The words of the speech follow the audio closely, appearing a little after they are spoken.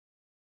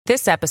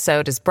This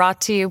episode is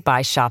brought to you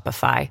by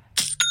Shopify.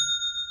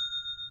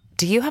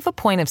 Do you have a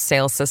point of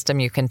sale system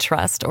you can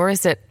trust, or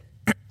is it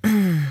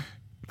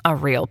a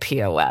real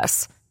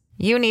POS?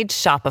 You need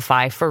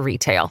Shopify for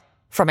retail.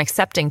 From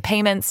accepting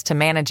payments to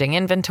managing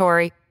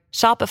inventory,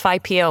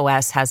 Shopify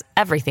POS has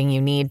everything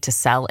you need to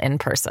sell in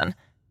person.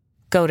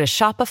 Go to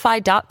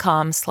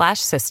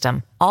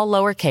shopify.com/system, all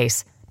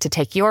lowercase, to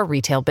take your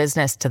retail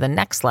business to the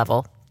next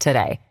level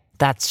today.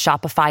 That's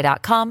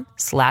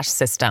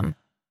shopify.com/system.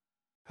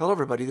 Hello,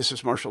 everybody. This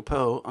is Marshall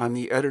Poe. I'm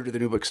the editor of the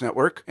New Books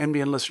Network.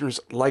 NBN listeners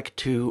like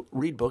to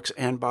read books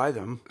and buy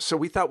them. So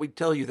we thought we'd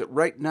tell you that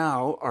right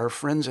now, our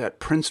friends at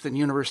Princeton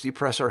University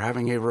Press are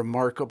having a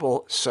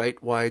remarkable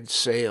site-wide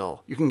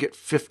sale. You can get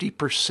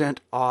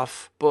 50%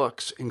 off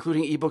books,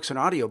 including ebooks and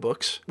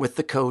audiobooks, with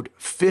the code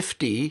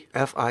 50,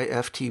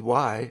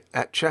 F-I-F-T-Y,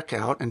 at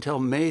checkout until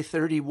May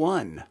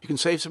 31. You can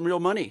save some real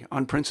money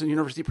on Princeton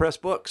University Press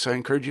books. I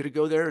encourage you to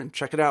go there and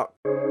check it out.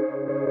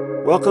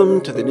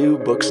 Welcome to the New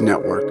Books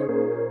Network.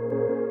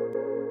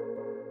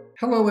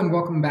 Hello and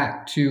welcome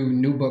back to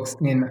New Books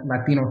in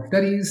Latino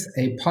Studies,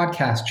 a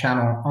podcast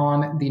channel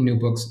on the New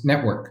Books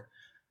Network.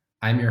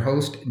 I'm your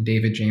host,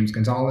 David James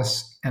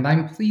Gonzalez, and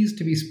I'm pleased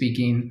to be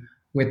speaking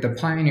with the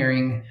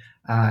pioneering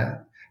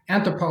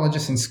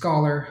anthropologist and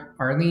scholar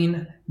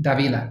Arlene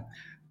Davila,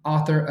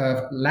 author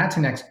of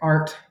Latinx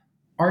Art,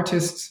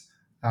 Artists,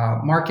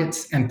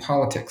 Markets, and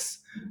Politics,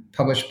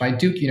 published by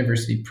Duke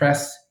University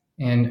Press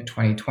in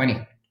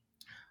 2020.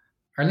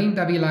 Arlene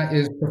Davila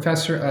is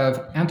professor of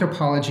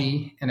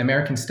anthropology and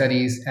American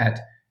studies at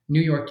New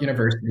York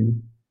University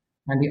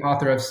and the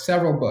author of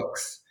several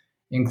books,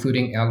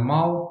 including El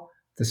Mall,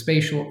 The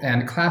Spatial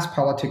and Class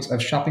Politics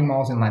of Shopping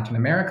Malls in Latin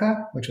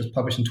America, which was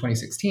published in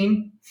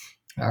 2016,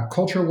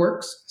 Culture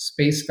Works,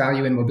 Space,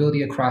 Value, and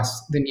Mobility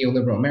Across the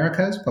Neoliberal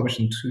Americas,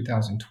 published in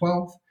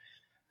 2012,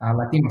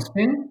 Latino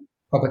Spin,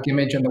 Public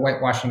Image and the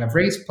Whitewashing of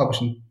Race,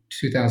 published in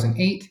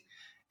 2008,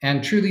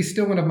 and truly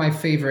still one of my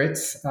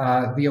favorites,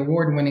 the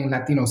award-winning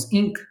Latinos,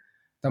 Inc.,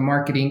 The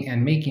Marketing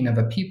and Making of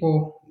a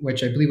People,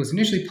 which I believe was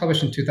initially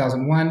published in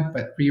 2001,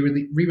 but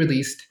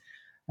re-released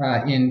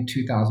in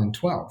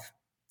 2012.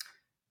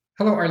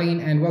 Hello, Arlene,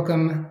 and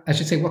welcome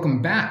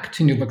back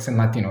to New Books in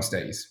Latino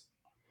Studies.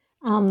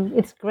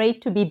 It's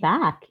great to be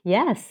back,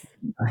 yes.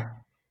 I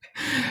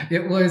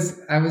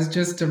was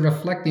just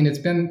reflecting, it's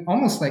been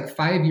almost like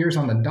 5 years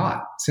on the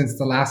dot since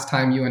the last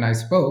time you and I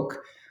spoke,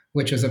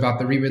 which was about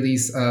the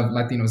re-release of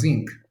Latinos,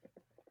 Inc.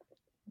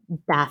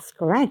 That's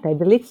correct. I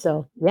believe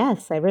so.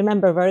 Yes, I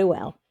remember very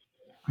well.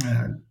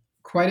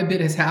 Quite a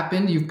bit has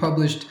happened. You've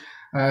published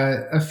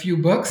a few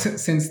books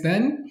since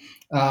then.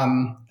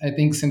 I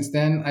think since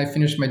then I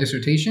finished my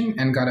dissertation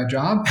and got a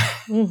job.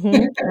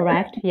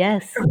 Correct.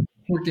 Yes.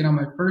 Working on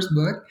my first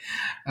book,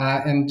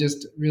 and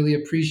just really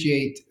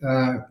appreciate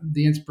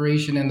the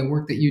inspiration and the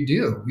work that you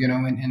do,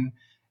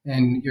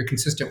 and your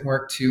consistent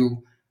work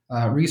to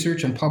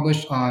research and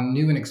publish on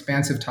new and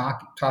expansive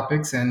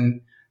topics.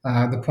 And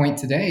the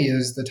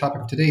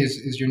topic of today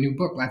is your new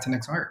book,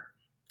 Latinx Art.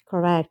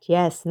 Correct.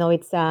 Yes. No,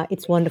 it's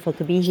wonderful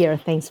to be here.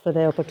 Thanks for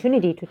the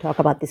opportunity to talk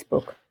about this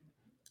book.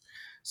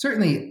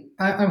 Certainly.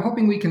 I'm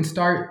hoping we can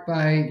start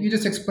by you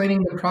just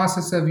explaining the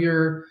process of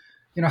your,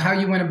 how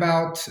you went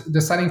about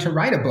deciding to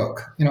write a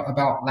book,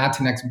 about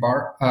Latinx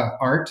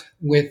art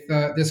with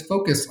this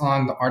focus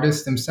on the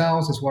artists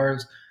themselves as well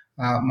as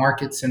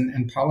markets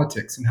and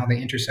politics and how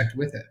they intersect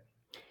with it.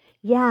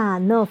 Yeah,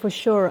 no, for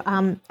sure.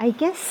 I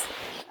guess,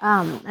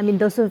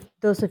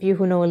 those of you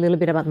who know a little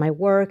bit about my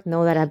work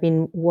know that I've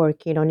been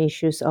working on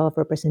issues of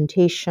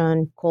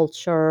representation,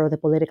 culture, the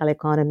political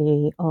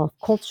economy of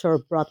culture,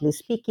 broadly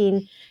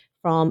speaking,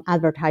 from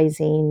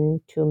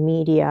advertising to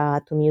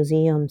media to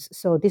museums.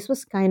 So this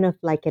was kind of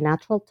like a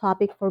natural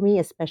topic for me,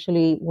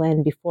 especially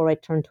when before I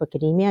turned to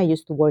academia, I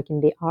used to work in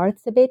the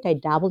arts a bit. I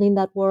dabbled in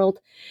that world,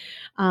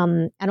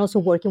 and also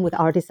working with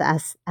artists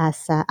as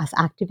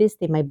activists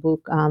in my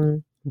book,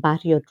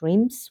 Barrio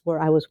Dreams, where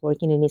I was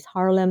working in East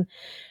Harlem.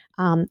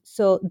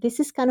 So this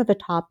is kind of a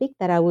topic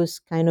that I was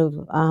kind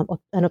of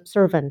an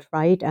observant,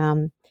 right?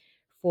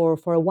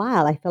 For a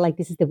while, I felt like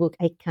this is the book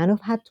I kind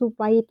of had to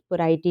write, but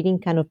I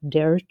didn't kind of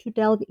dare to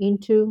delve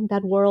into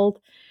that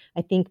world.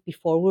 I think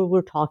before we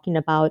were talking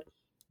about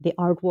the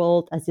art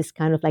world as this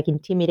kind of like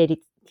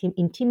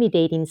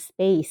intimidating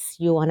space,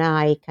 you and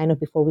I, kind of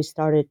before we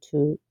started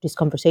to this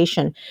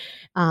conversation.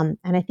 And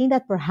I think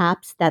that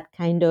perhaps that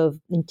kind of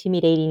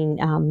intimidating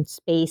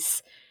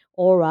space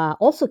aura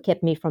also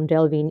kept me from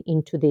delving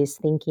into this,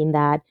 thinking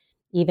that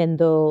even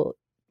though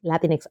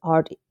Latinx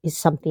art is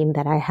something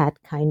that I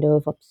had kind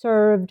of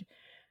observed,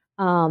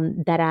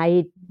 that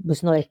I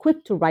was not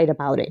equipped to write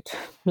about it,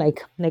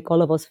 like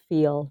all of us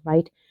feel,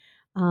 right?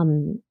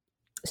 But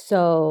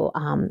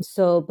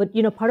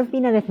part of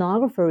being an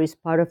ethnographer is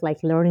part of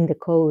like learning the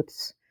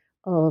codes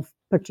of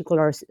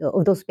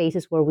those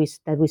spaces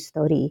that we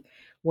study,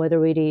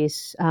 whether it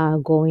is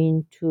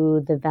going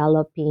to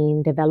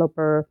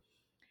developer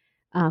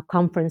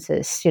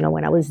conferences,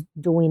 when I was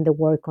doing the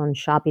work on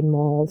shopping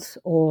malls,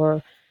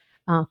 or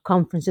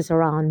conferences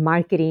around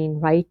marketing,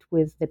 right,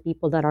 with the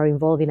people that are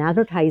involved in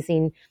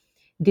advertising,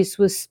 this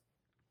was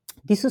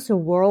a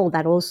world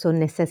that also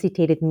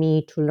necessitated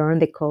me to learn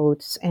the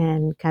codes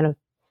and kind of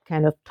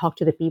talk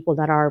to the people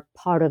that are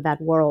part of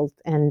that world.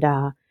 And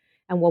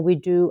what we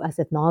do as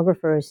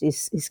ethnographers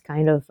is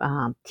kind of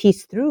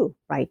tease through,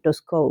 right, those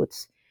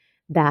codes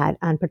that,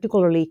 and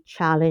particularly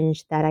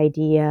challenge that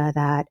idea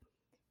that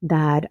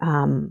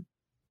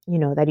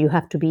you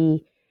have to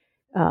be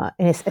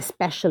a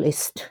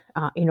specialist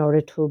in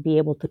order to be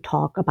able to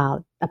talk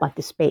about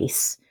the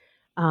space.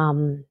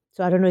 So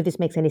I don't know if this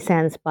makes any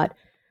sense, but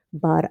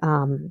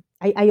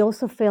I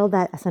also feel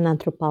that as an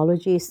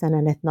anthropologist and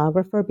an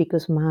ethnographer,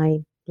 because my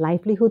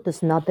livelihood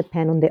does not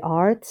depend on the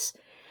arts,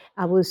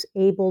 I was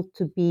able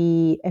to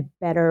be a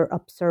better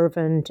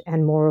observant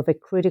and more of a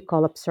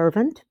critical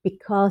observant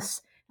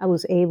because I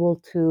was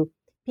able to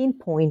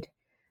pinpoint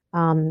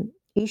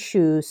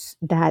issues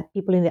that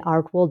people in the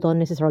art world don't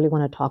necessarily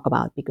want to talk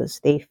about because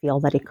they feel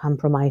that it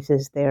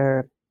compromises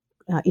their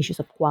issues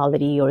of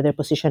quality or their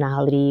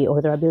positionality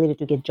or their ability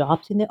to get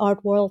jobs in the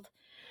art world,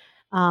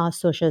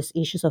 such as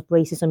issues of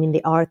racism in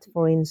the arts,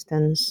 for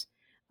instance.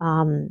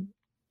 Um,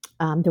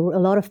 there were a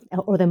lot of,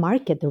 or the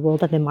market, the role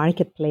that the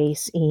market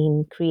plays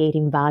in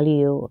creating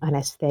value and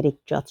aesthetic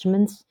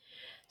judgments.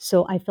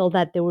 So I felt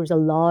that there was a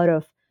lot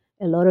of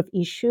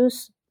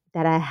issues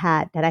that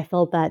I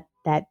felt that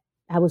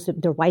I was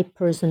the right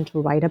person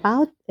to write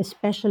about,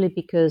 especially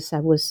because I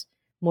was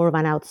more of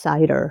an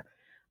outsider,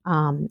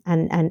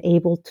 and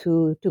able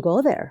to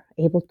go there,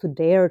 able to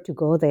dare to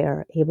go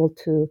there, able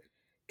to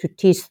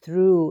tease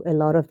through a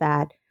lot of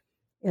that,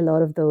 a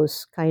lot of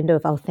those kind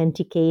of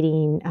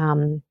authenticating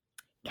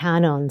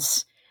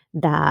canons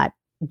that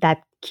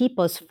keep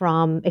us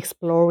from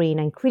exploring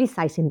and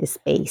criticizing the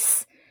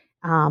space,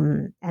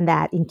 and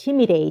that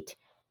intimidate,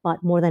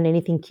 but more than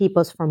anything, keep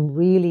us from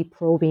really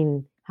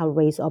probing how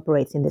race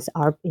operates in this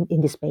art in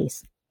this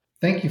space.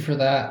 Thank you for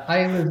that.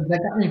 That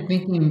got me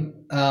thinking,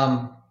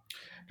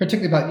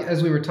 particularly about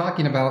as we were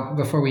talking about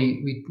before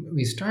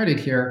we started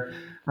here.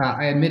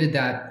 I admitted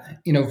that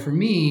for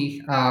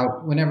me,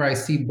 whenever I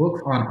see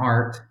books on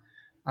art,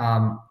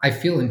 I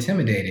feel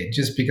intimidated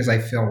just because I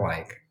feel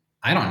like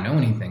I don't know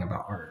anything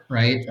about art,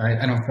 right?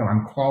 I don't feel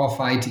I'm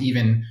qualified to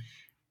even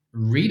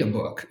read a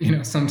book,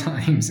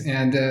 sometimes,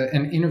 and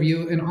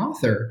interview an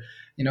author,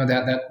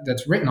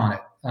 that's written on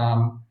it.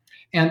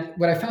 And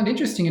what I found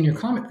interesting in your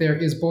comment there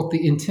is both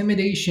the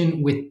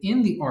intimidation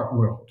within the art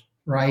world,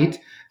 right?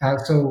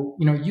 So,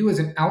 you as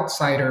an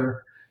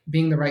outsider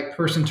being the right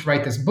person to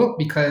write this book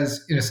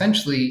because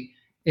essentially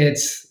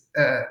it's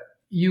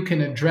you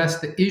can address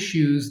the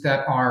issues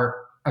that are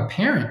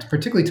apparent,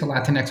 particularly to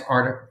Latinx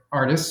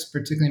artists,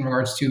 particularly in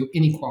regards to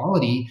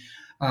inequality,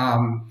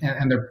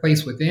 and their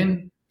place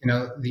within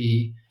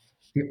the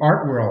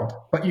art world,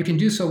 but you can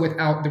do so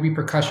without the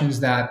repercussions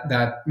that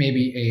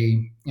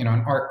maybe an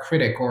art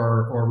critic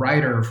or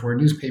writer for a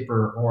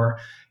newspaper or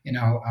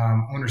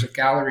owners of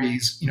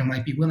galleries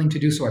might be willing to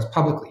do so as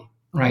publicly,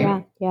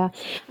 right? Yeah.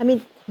 I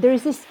mean, there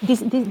is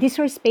these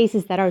are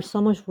spaces that are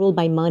so much ruled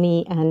by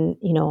money and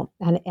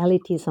and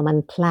elitism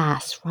and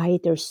class,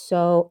 right? They're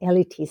so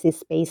elitist, these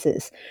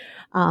spaces,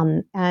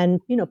 and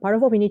part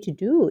of what we need to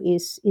do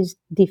is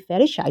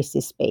defetishize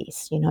this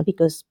space,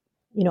 because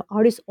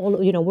artists all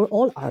we're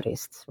all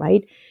artists,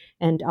 right?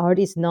 And art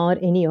is not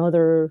any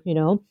other,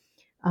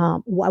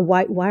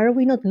 why are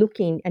we not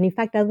looking? And in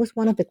fact, that was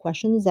one of the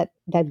questions that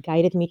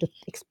guided me to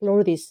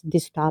explore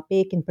this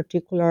topic in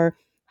particular,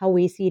 how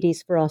easy it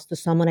is for us to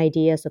summon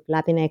ideas of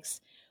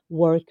Latinx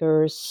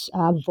workers,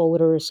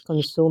 voters,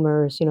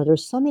 consumers.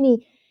 There's so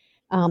many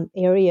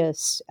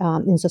areas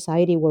in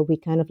society where we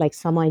kind of like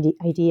summon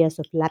ideas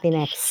of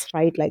Latinx,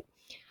 right? Like,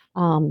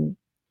 um,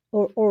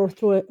 or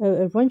through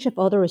a bunch of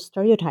other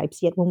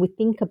stereotypes. Yet when we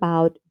think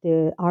about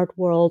the art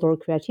world or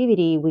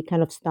creativity, we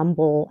kind of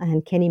stumble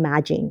and can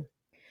imagine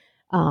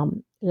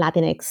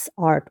Latinx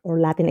art or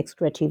Latinx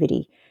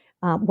creativity.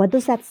 What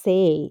does that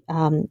say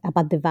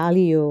about the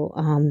value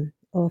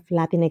of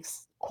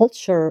Latinx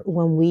culture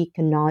when we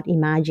cannot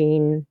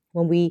imagine,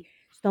 when we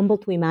stumble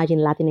to imagine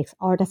Latinx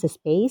art as a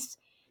space,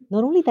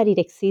 not only that it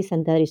exists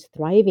and that it's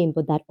thriving,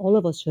 but that all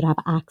of us should have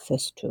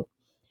access to?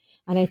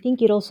 And I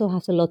think it also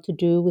has a lot to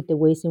do with the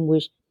ways in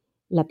which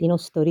Latino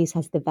studies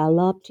has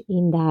developed,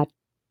 in that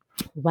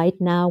right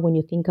now, when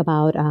you think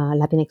about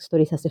Latinx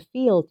studies as a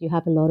field, you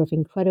have a lot of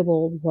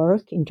incredible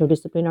work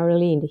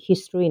interdisciplinarily in the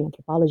history and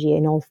anthropology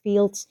in all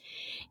fields.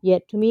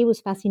 Yet to me, it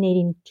was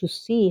fascinating to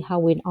see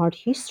how in art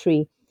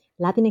history,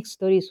 Latinx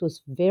studies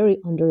was very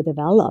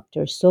underdeveloped.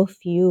 There's so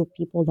few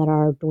people that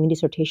are doing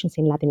dissertations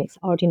in Latinx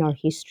art in art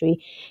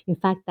history. In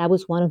fact, that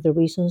was one of the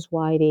reasons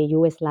why the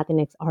U.S.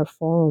 Latinx Art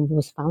Forum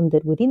was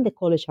founded within the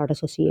College Art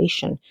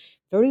Association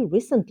very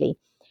recently.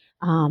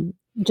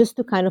 Just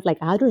to kind of like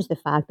address the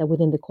fact that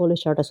within the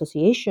College Art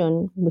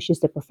Association, which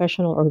is the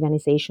professional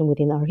organization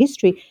within art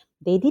history,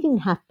 they didn't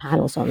have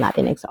panels on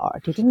Latinx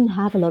art. They didn't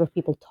have a lot of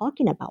people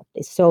talking about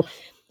this. So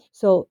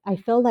I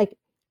felt like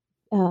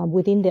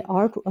within the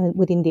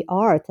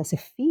art as a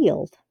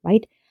field,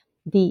 right?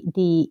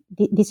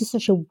 this is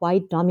such a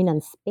white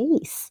dominant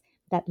space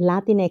that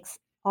Latinx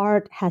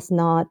art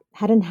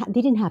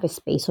didn't have a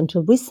space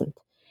until recent,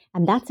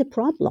 and that's a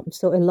problem.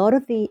 So a lot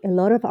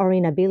of our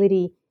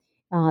inability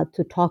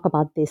to talk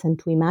about this and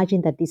to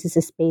imagine that this is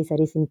a space that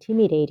is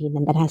intimidating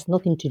and that has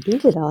nothing to do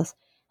with us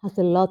has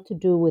a lot to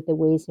do with the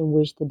ways in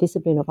which the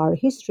discipline of art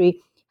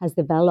history has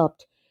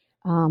developed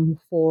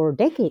for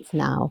decades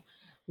now,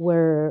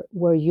 where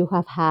you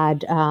have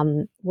had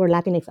where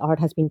Latinx art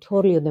has been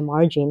totally on the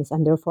margins,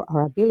 and therefore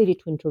our ability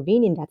to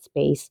intervene in that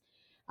space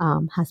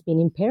has been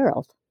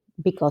imperiled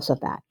because of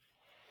that.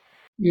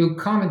 You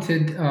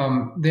commented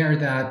there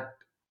that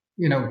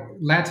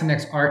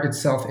Latinx art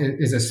itself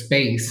is a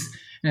space,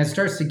 and it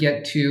starts to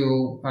get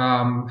to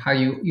how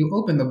you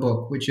open the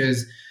book, which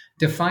is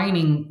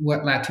defining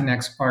what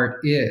Latinx art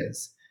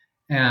is,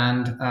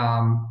 and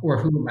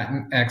or who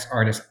Latinx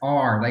artists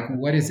are. Like,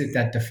 what is it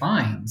that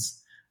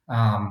defines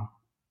um,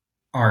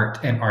 art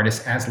and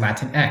artists as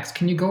Latinx?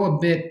 Can you go a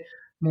bit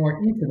more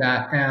into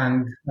that?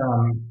 And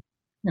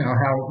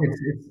how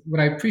it's what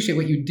I appreciate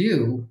what you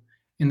do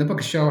in the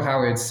book, show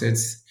how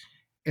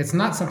it's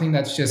not something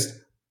that's just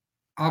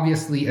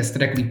obviously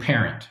aesthetically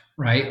parent,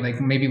 right? Like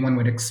maybe one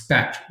would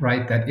expect,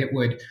 right, that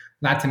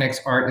Latinx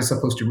art is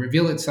supposed to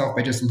reveal itself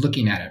by just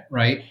looking at it,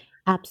 right?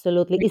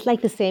 Absolutely. It's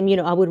like the same,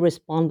 I would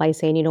respond by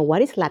saying,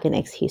 what is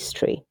Latinx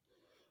history?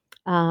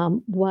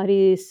 What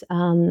is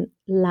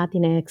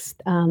Latinx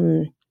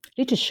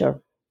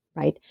literature,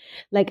 right?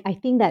 Like, I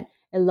think that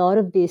a lot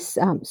of this,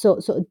 so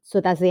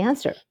that's the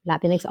answer,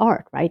 Latinx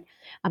art, right?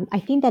 I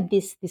think that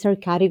these are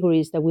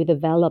categories that we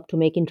develop to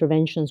make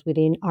interventions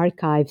within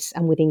archives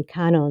and within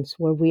canons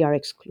where we are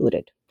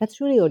excluded. That's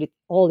really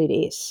all it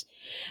is.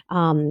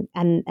 And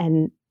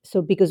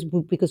so because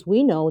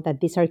we know that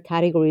these are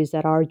categories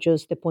that are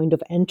just the point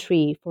of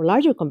entry for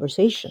larger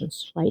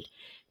conversations, right?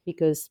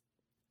 Because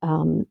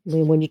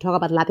when you talk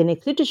about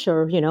Latinx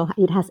literature,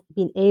 it has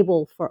been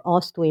able for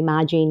us to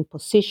imagine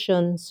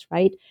positions,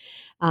 right?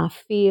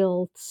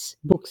 Fields,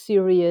 book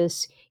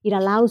series. It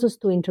allows us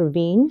to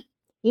intervene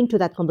into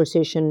that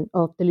conversation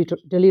of the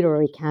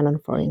literary canon,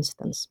 for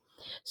instance.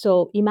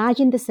 So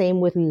imagine the same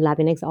with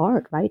Latinx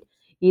art, right?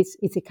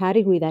 It's a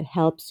category that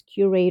helps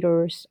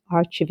curators,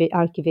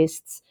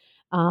 archivists,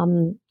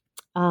 um,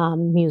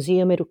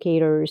 museum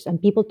educators,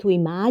 and people to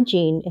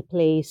imagine a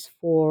place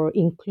for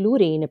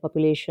including a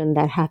population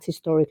that has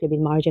historically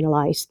been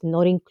marginalized,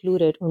 not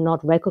included or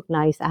not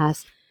recognized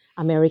as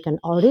American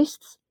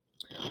artists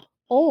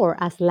or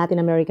as Latin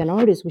American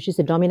artists, which is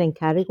a dominant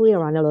category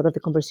around a lot of the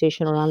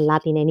conversation around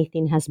Latin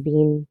anything has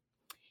been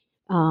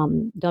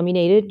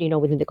dominated,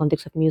 within the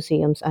context of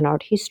museums and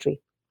art history.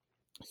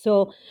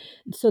 So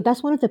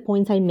that's one of the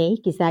points I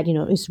make is that,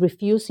 is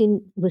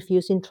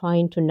refusing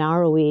trying to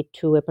narrow it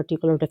to a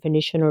particular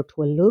definition or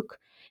to a look,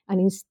 and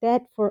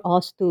instead for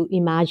us to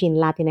imagine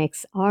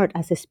Latinx art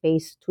as a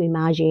space to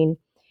imagine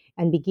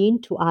and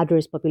begin to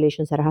address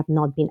populations that have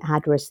not been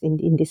addressed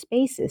in these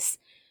spaces.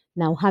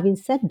 Now, having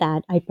said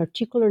that, I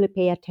particularly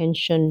pay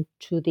attention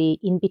to the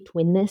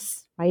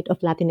in-betweenness, right, of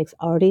Latinx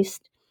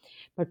artists,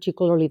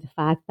 particularly the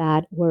fact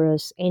that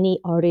whereas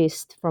any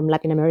artist from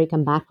Latin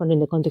American background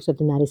in the context of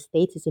the United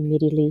States is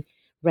immediately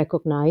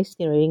recognized,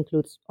 it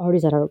includes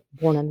artists that are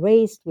born and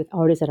raised with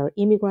artists that are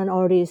immigrant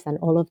artists and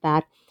all of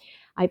that.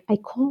 I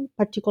call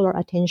particular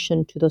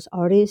attention to those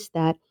artists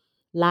that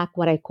lack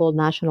what I call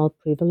national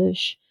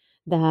privilege,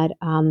 that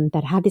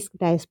have these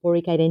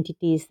diasporic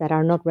identities that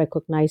are not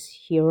recognized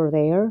here or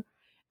there,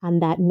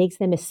 and that makes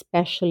them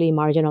especially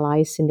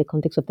marginalized in the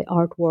context of the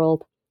art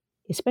world,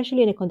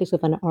 especially in the context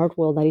of an art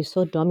world that is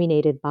so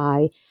dominated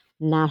by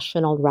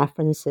national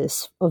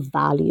references of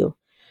value.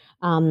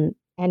 And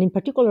in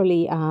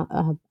particularly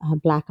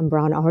Black and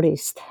Brown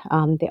artists,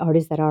 the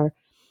artists that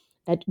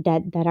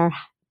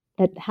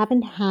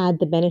haven't had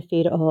the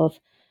benefit of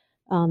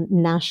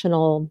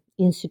national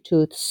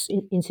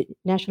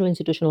national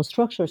institutional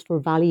structures for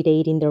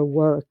validating their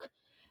work,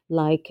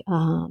 like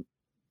and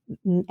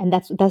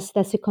that's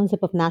the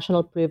concept of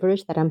national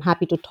privilege that I'm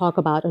happy to talk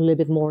about a little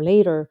bit more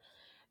later.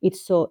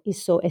 It's so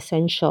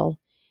essential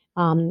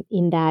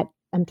in that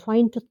I'm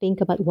trying to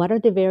think about what are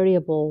the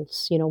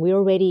variables. We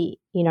already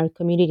in our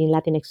community in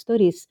Latinx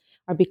studies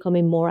are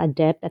becoming more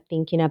adept at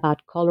thinking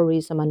about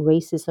colorism and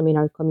racism in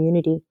our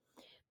community.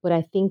 But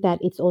I think that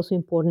it's also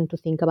important to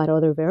think about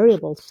other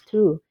variables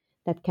too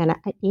that can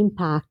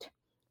impact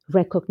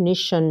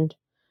recognition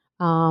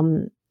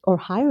or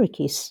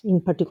hierarchies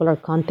in particular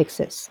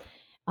contexts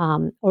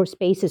or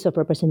spaces of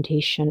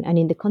representation. And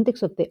in the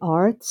context of the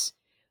arts,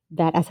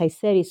 that, as I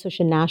said, is such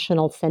a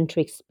national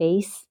centric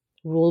space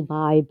ruled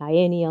by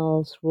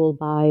biennials, ruled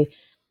by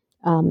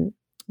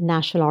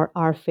national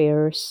art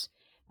fairs,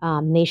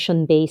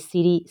 nation-based,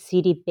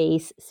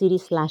 city-based,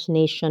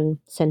 city/nation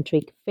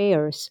centric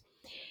fairs.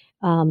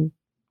 And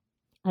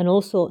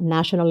also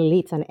national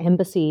elites and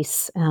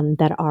embassies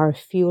that are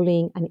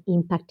fueling and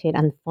impacted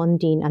and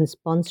funding and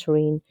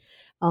sponsoring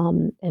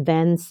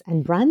events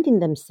and branding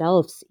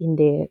themselves in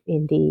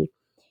the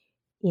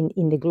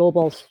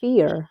global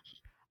sphere.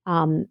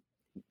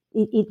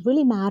 it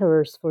really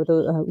matters for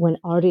the when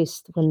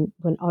artists in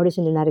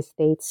the United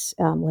States,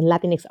 when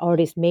Latinx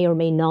artists may or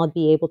may not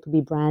be able to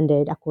be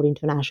branded according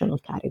to national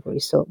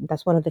categories. So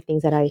that's one of the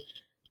things that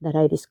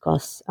I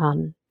discuss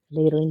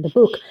later in the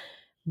book.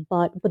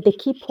 But the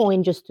key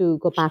point, just to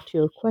go back to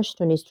your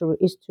question, is to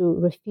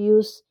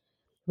refuse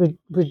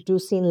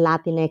reducing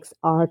Latinx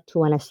art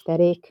to an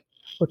aesthetic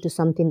or to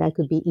something that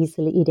could be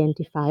easily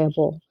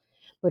identifiable,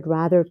 but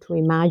rather to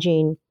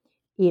imagine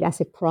it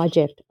as a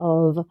project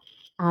of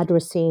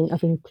addressing,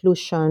 of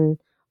inclusion,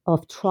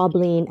 of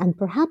troubling, and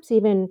perhaps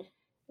even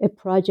a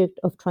project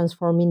of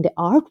transforming the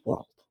art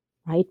world,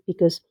 right?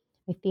 Because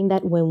I think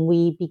that when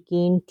we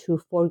begin to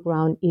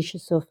foreground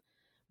issues of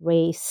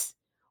race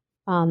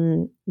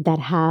that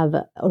have,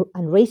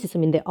 and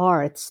racism in the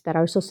arts that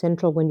are so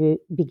central when you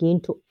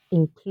begin to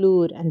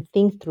include and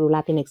think through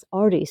Latinx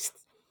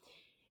artists,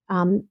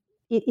 um,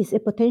 it is a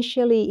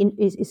potentially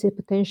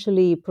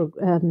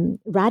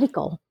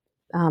radical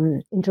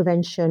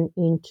intervention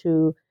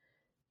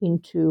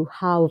into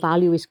how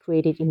value is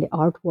created in the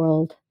art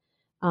world.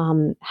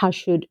 How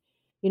should,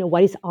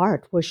 what is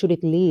art? Where should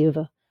it live?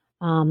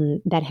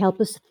 That help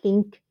us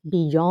think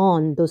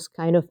beyond those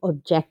kind of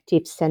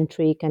objective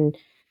centric and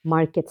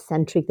market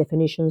centric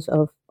definitions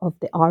of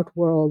the art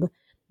world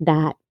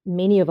that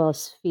many of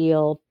us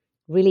feel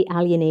really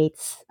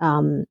alienates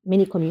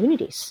many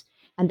communities,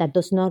 and that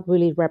does not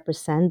really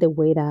represent the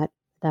way that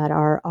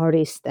our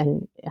artists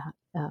and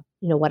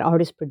what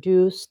artists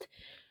produced,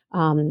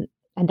 and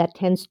that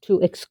tends to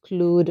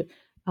exclude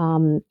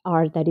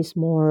art that is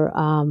more,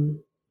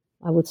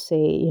 I would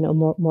say,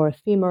 more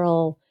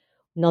ephemeral,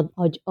 not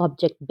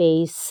object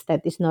based,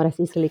 that is not as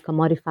easily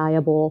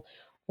commodifiable,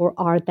 or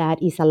art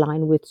that is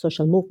aligned with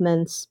social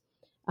movements.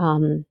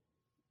 Um,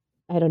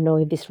 I don't know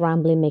if this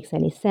rambling makes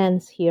any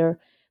sense here,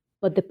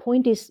 but the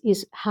point is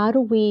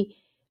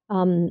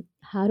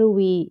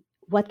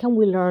what can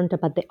we learn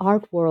about the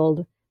art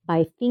world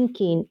by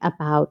thinking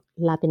about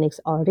Latinx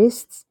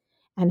artists,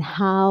 and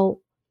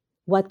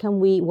what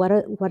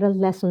are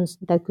lessons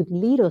that could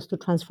lead us to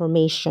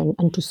transformation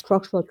and to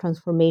structural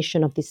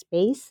transformation of this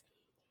space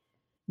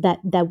that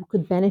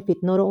could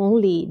benefit not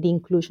only the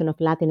inclusion of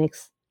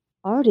Latinx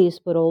artists,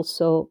 but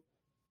also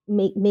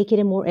make it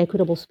a more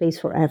equitable space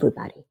for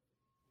everybody,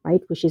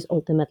 right? Which is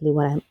ultimately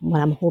what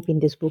I'm hoping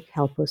this book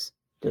help us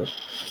do.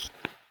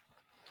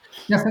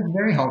 Yes, that's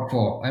very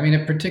helpful. I mean,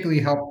 it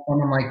particularly helped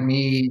someone like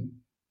me,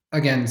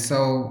 again,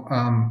 so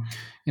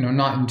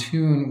not in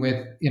tune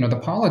with the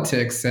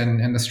politics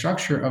and the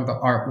structure of the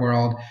art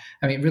world.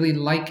 I mean, really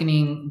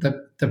likening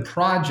the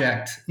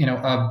project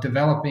of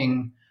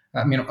developing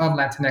of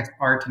Latinx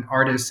art and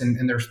artists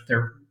and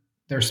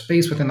their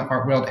space within the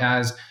art world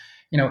as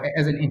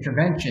as an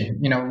intervention.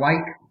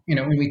 Like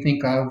when we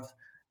think of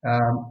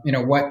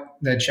what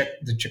the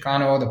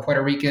Chicano, the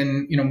Puerto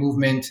Rican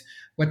movement,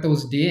 what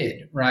those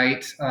did,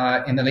 right,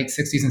 in the late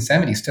 60s and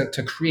 70s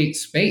to create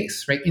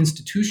space, right,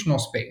 institutional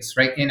space,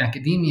 right, in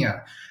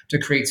academia, to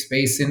create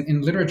space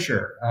in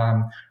literature.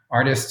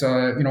 Artists,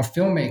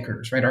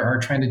 filmmakers, right, are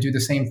trying to do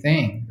the same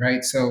thing,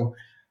 right? So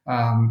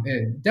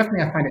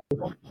definitely I find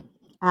it.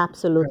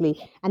 Absolutely.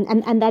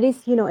 And that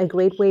is, a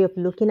great way of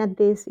looking at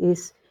this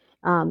is,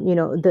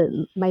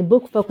 my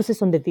book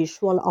focuses on the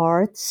visual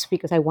arts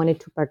because I wanted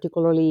to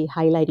particularly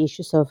highlight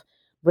issues of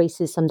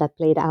racism that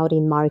played out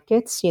in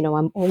markets.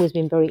 I'm always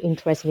been very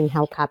interested in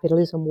how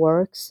capitalism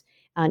works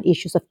and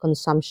issues of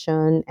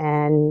consumption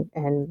and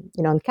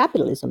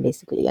capitalism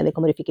basically, and the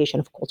commodification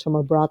of culture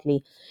more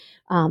broadly.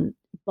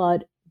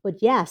 But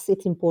yes,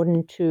 it's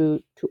important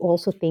to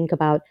also think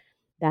about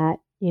that.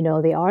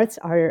 The arts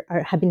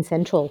have been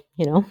central,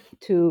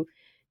 to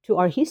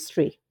our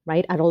history,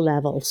 right, at all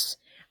levels.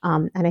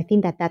 And I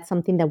think that that's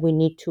something that we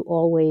need to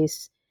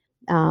always,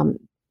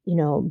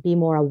 be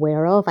more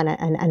aware of. And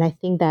I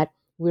think that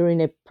we're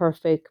in a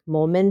perfect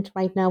moment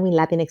right now in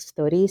Latinx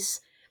studies,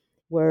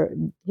 where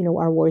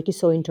our work is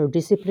so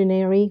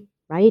interdisciplinary,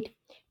 right?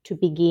 To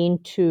begin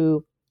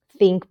to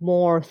think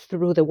more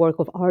through the work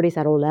of artists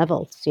at all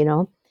levels,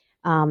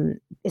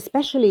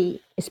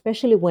 especially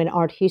when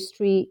art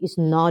history is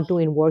not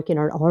doing work in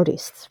our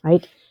artists,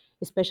 right?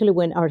 Especially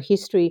when art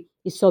history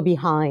is so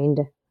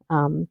behind.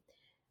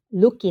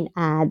 Looking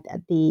at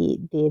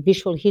the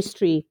visual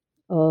history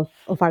of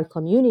our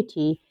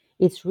community,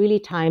 it's really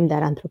time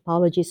that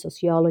anthropology,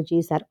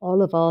 sociologists, that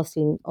all of us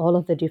in all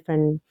of the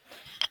different,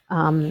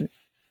 from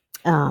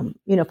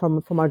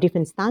our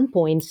different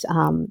standpoints,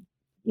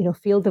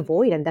 fill the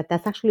void, and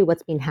that's actually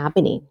what's been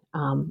happening.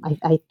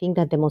 I think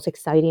that the most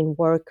exciting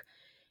work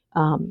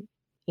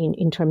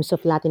in terms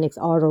of Latinx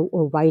art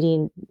or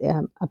writing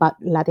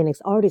about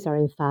Latinx artists are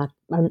in fact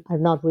are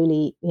not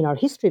really in our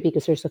history,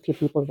 because there's a few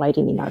people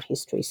writing in art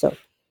history. So,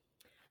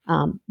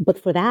 but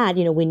for that,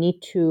 we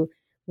need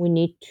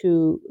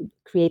to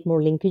create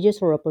more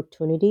linkages or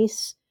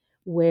opportunities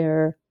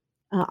where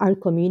our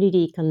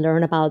community can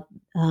learn about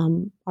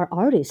our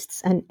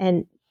artists.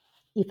 And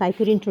if I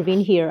could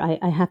intervene here,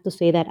 I have to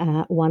say that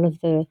one of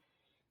the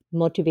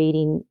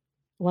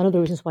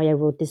reasons why I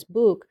wrote this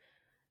book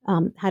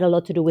had a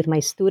lot to do with my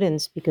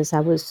students, because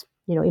I was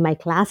in my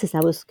classes, I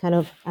was kind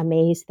of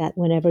amazed that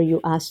whenever you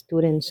ask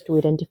students to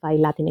identify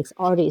Latinx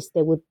artists,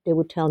 they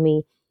would tell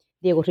me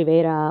Diego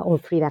Rivera or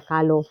Frida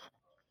Kahlo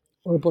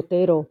or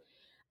Botero.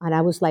 And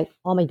I was like,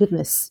 oh my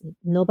goodness,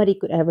 nobody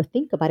could ever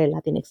think about a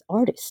Latinx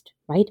artist,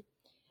 right?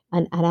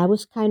 And I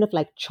was kind of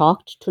like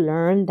shocked to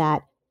learn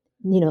that,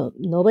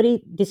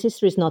 nobody, this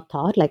history is not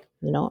taught. Like,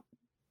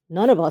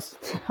 none of us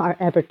are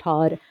ever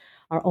taught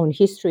our own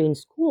history in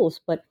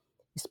schools, but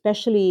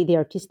especially the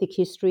artistic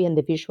history and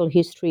the visual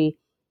history,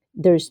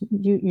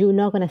 you're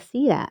not going to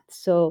see that.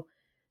 So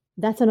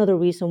that's another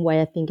reason why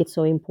I think it's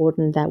so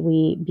important that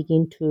we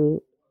begin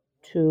to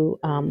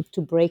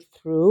break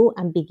through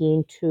and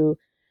begin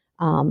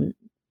um,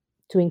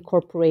 to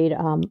incorporate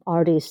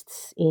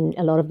artists in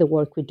a lot of the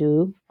work we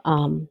do,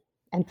 and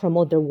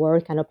promote their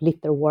work and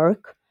uplift their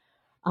work.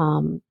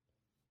 Um,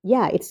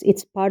 yeah,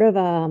 it's part of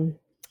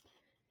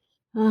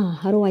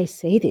how do I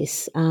say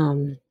this?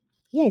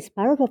 Yeah, it's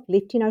part of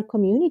uplifting our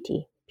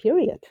community.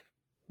 Period.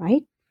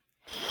 Right.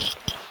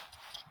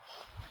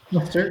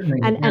 Well, certainly.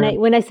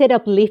 When I said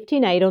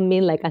uplifting, I don't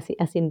mean like as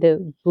in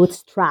the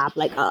bootstrap,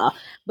 like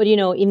but in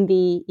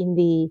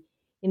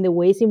the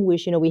ways in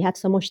which we have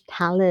so much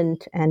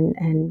talent,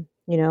 and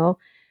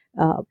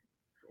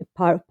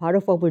part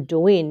of what we're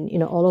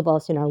doing, all of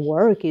us in our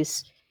work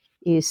is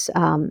it's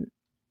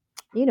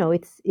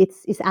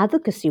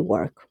advocacy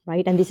work,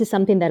 right? And this is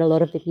something that a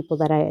lot of the people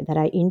that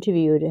I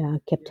interviewed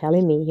kept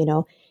telling me.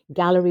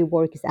 Gallery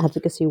work is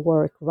advocacy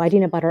work.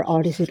 Writing about our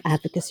artists is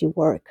advocacy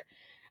work.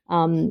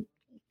 Um,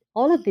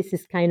 all of this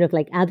is kind of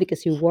like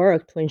advocacy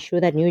work to ensure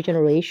that new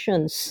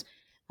generations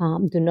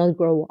do not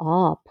grow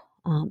up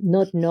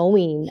not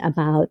knowing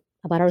about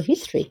our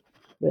history,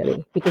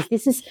 really, because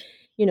this is,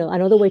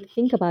 another way to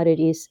think about it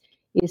is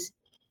is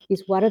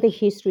what are the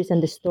histories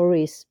and the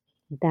stories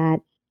that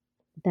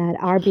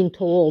are being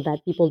told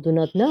that people do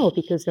not know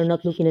because they're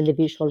not looking in the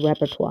visual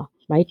repertoire,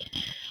 right?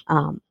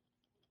 Um,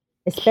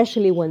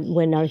 Especially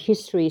when our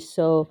history is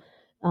so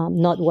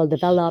not well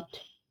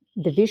developed,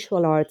 the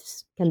visual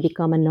arts can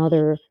become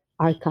another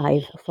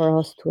archive for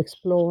us to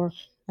explore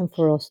and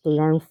for us to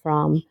learn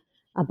from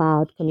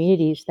about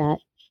communities that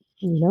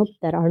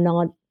are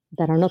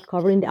not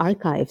covered in the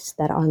archives,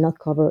 that are not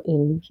covered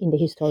in the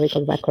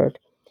historical record.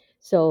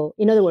 So,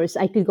 in other words,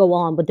 I could go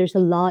on, but there's a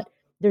lot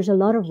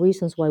of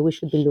reasons why we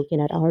should be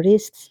looking at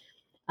artists,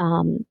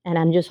 and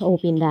I'm just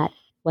hoping that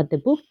what the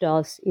book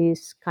does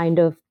is kind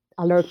of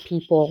alert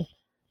people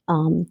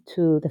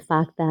to the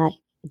fact that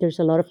there's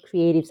a lot of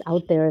creatives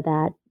out there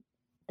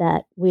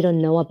that we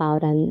don't know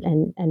about,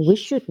 and we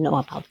should know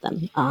about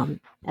them.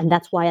 And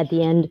that's why at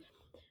the end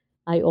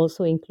I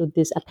also include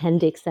this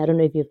appendix. I don't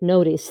know if you've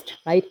noticed,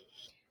 right?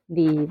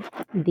 The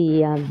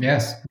the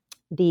Yes.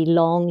 the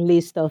long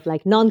list of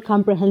like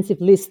non-comprehensive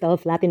list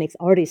of Latinx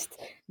artists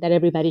that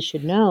everybody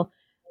should know.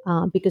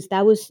 Because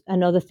that was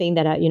another thing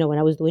that when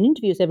I was doing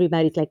interviews,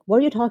 everybody's like, "What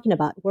are you talking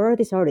about? Where are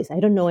these artists?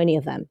 I don't know any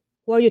of them.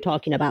 Who are you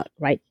talking about?"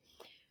 Right?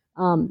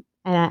 And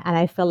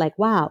I felt like,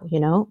 wow,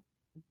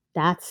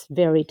 that's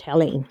very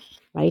telling,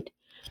 right?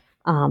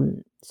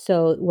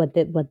 So what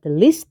the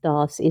list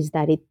does is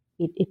that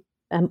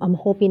I'm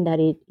hoping that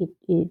it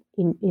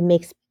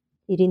makes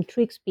it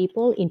intrigues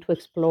people into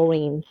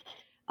exploring,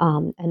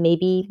 and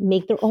maybe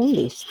make their own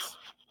lists,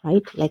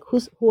 right? Like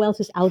who else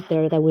is out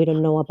there that we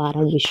don't know about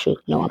and we should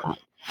know about.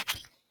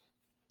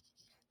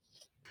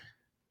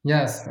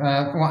 Yes.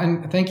 Well,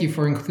 and thank you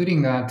for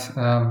including that,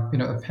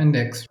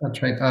 appendix.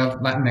 That's right, of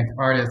Latinx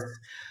artists.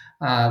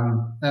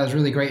 That was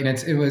really great, and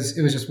it was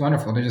just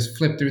wonderful to just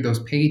flip through those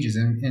pages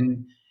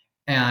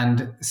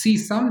and see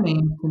some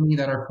names to me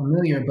that are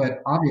familiar,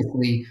 but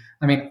obviously,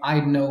 I mean,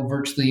 I know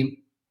virtually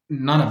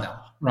none of them.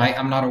 Right,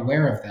 I'm not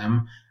aware of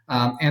them,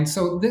 and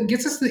so that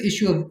gets us to the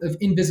issue of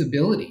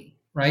invisibility,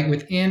 right,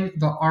 within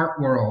the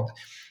art world.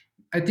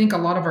 I think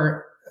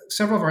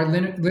several of our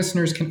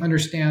listeners can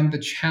understand the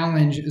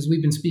challenge as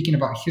we've been speaking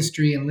about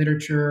history and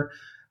literature,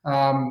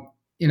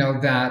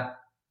 that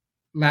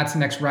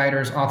Latinx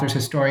writers, authors,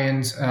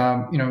 historians,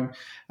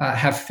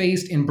 have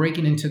faced in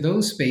breaking into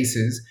those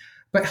spaces.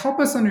 But help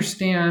us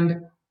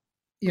understand,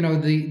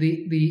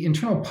 the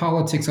internal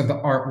politics of the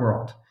art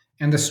world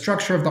and the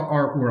structure of the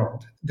art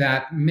world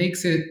that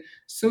makes it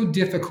so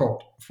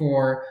difficult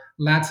for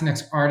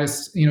Latinx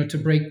artists, to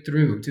break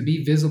through, to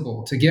be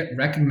visible, to get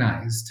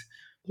recognized.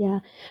 Yeah,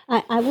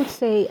 I would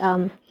say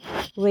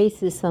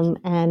racism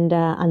and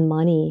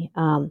money.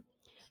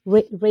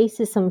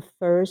 Racism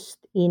first,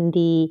 in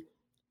the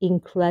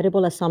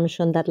incredible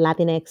assumption that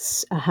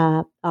Latinx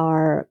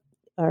are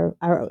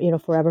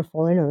forever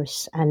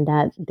foreigners, and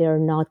that they're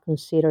not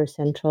considered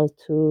central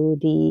to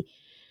the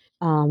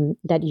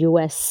that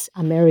U.S.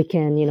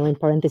 American, in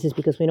parentheses,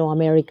 because we know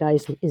America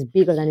is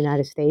bigger than the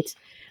United States.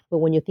 But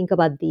when you think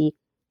about the,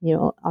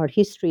 our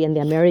history and the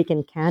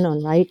American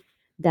canon, right?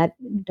 That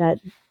that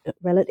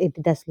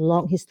that's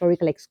long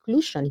historical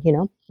exclusion,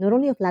 not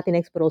only of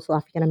Latinx but also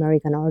African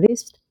American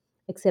artists.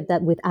 Except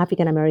that with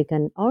African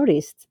American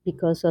artists,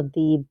 because of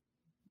the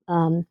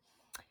um,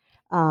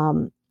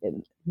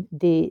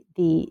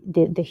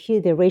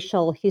 the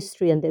racial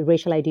history and the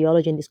racial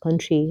ideology in this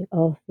country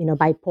of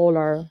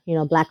bipolar,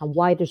 black and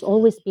white. There's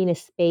always been a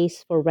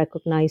space for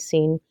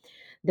recognizing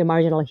the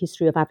marginal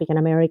history of African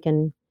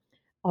American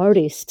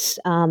artists.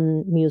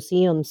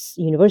 Museums,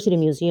 university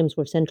museums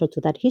were central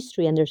to that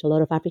history, and there's a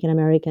lot of African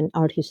American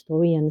art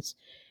historians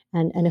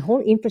and a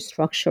whole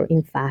infrastructure.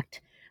 In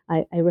fact,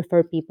 I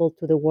refer people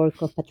to the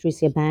work of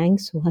Patricia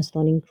Banks, who has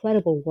done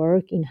incredible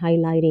work in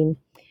highlighting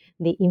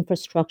the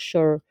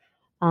infrastructure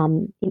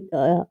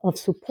of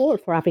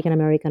support for African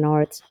American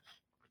arts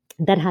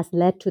that has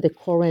led to the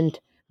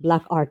current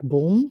Black art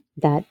boom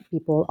that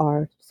people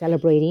are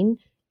celebrating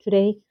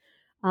today.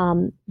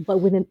 But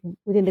within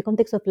the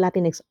context of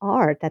Latinx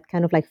art, that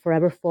kind of like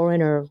forever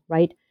foreigner,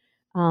 right?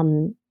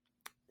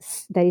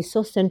 That is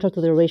so central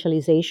to the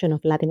racialization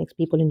of Latinx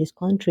people in this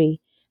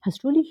country,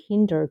 has really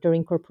hindered their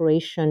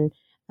incorporation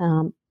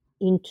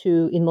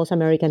in most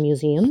American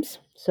museums.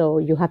 So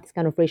you have this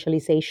kind of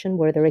racialization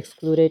where they're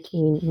excluded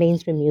in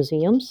mainstream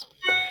museums,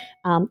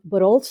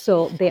 but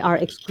also they are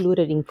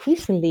excluded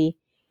increasingly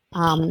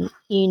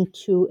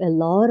into a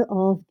lot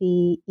of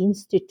the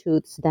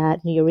institutes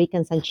that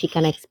Nuyorican and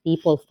Chicanx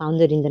people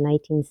founded in the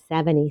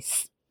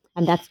 1970s.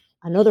 And that's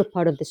another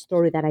part of the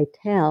story that I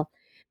tell,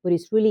 but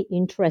it's really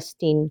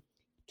interesting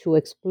to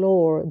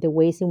explore the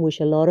ways in which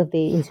a lot of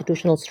the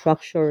institutional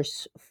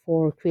structures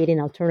for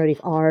creating alternative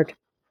art,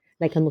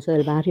 like El Museo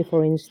del Barrio,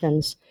 for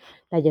instance,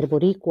 Taller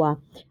Boricua,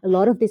 a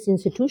lot of these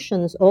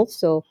institutions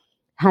also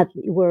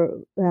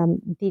were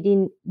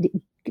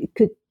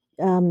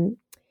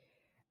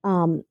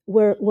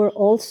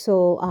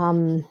also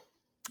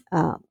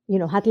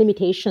had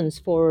limitations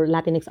for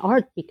Latinx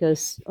art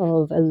because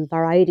of a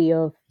variety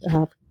of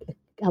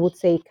I would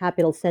say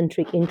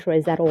capital-centric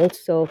interests that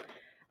also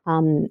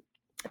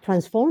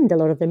transformed a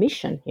lot of the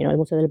mission. El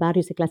Museo del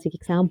Barrio is a classic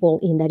example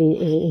in that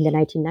in the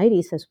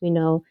 1990s, as we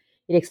know,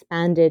 it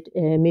expanded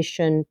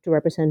mission to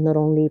represent not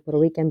only Puerto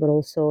Rican but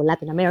also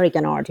Latin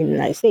American art in the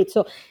United States.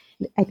 So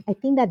I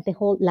think that the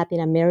whole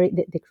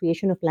the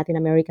creation of Latin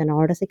American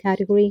art as a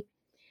category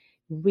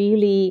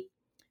really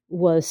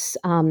was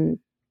a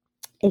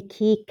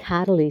key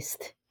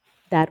catalyst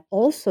that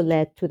also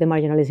led to the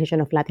marginalization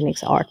of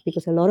Latinx art,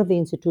 because a lot of the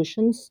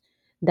institutions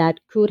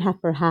that could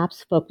have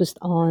perhaps focused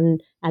on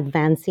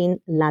advancing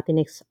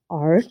Latinx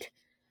art,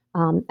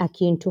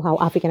 akin to how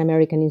African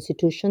American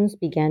institutions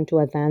began to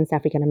advance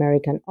African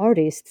American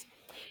artists,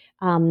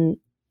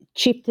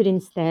 shifted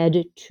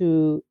instead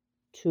to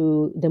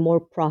the more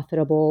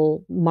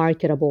profitable,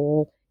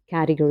 marketable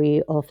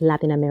category of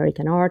Latin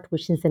American art,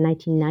 which since the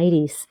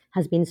 1990s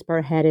has been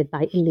spearheaded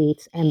by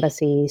elites,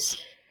 embassies,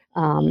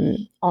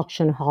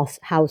 auction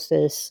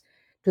houses,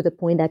 to the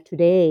point that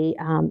today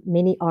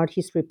many art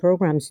history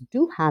programs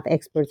do have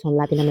experts on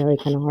Latin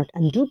American art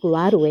and do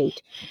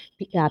graduate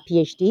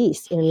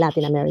PhDs in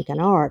Latin American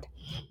art,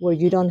 where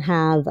you don't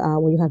have,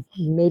 where you have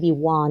maybe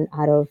one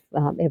out of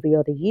every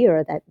other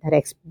year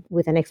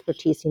with an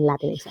expertise in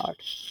Latinx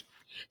art.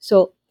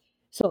 So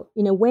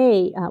in a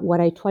way, what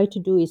I try to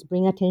do is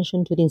bring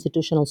attention to the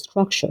institutional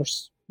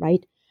structures,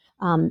 right,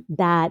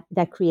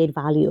 that create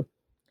value,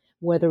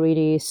 whether it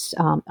is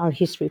art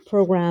history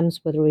programs,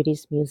 whether it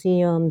is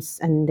museums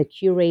and the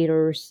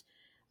curators,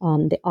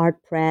 the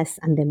art press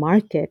and the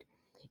market.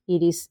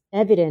 It is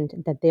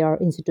evident that there are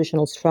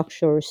institutional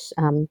structures,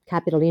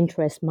 capital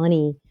interest,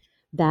 money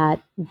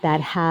that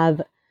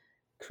have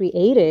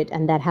created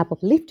and that have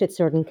uplifted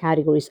certain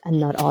categories and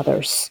not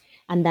others.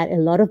 And that a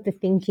lot of the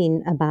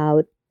thinking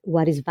about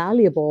what is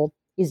valuable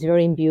is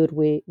very imbued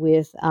with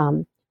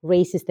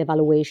racist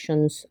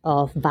evaluations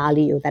of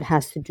value that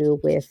has to do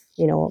with,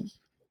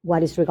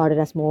 what is regarded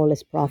as more or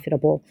less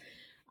profitable.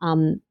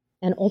 And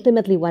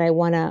ultimately, what I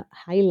want to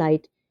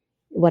highlight,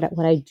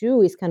 what I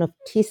do is kind of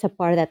tease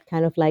apart that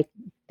kind of like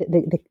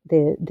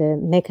the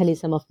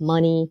mechanism of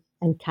money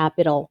and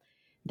capital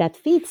that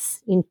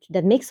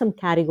that makes some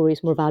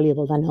categories more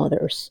valuable than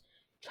others,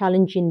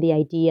 challenging the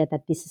idea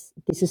that this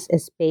is a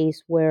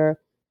space where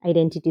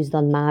identities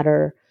don't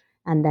matter,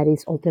 and that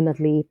is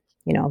ultimately,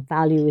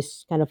 value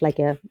is kind of like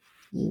a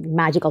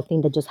magical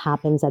thing that just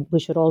happens that we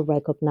should all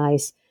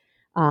recognize.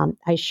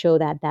 I show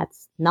that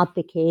that's not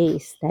the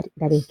case, that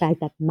in fact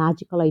that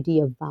magical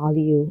idea of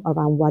value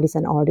around what is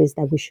an artist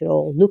that we should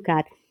all look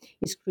at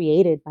is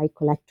created by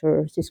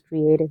collectors, is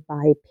created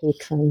by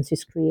patrons,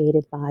 is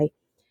created by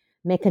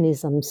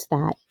mechanisms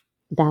that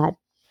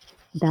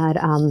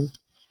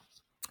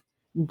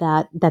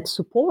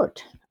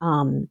support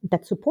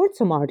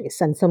some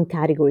artists and some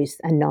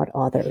categories and not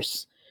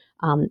others,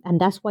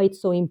 and that's why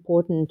it's so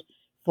important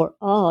for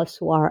us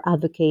who are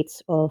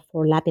advocates for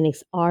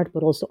Latinx art,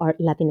 but also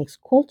Latinx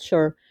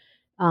culture,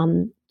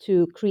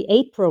 to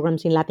create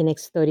programs in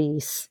Latinx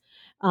studies,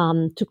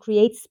 to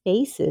create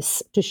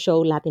spaces to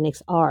show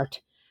Latinx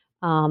art.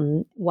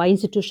 Why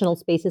institutional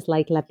spaces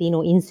like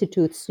Latino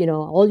institutes,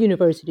 all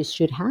universities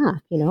should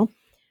have,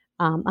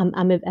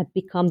 I've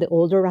become, the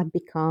older I've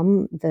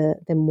become, the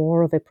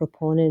more of a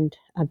proponent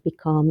I've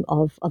become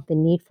of the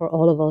need for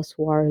all of us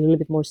who are a little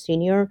bit more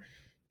senior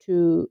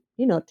to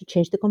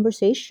change the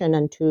conversation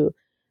and to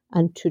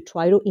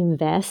try to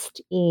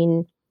invest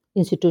in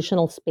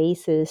institutional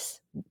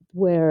spaces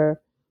where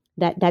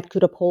that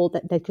could uphold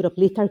that could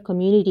uplift our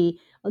community,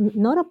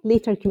 not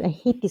uplift our community. I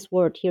hate this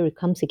word, here it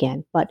comes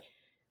again, but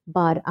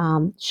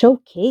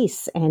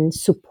showcase and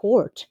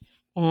support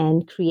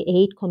and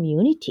create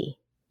community,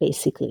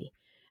 basically,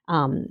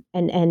 and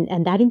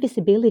that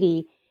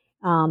invisibility,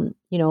 you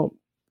know,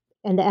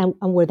 and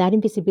where that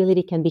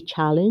invisibility can be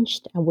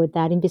challenged and where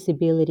that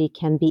invisibility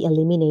can be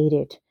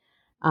eliminated,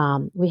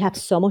 we have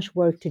so much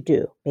work to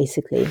do,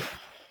 basically,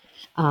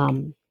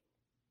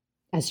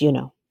 as you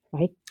know,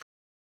 right?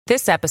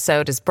 This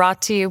episode is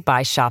brought to you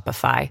by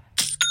Shopify.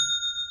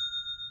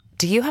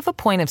 Do you have a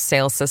point of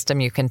sale system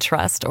you can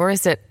trust, or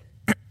is it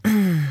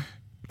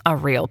a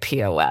real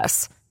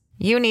POS?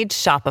 You need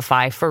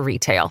Shopify for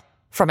retail.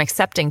 From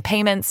accepting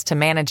payments to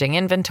managing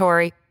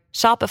inventory,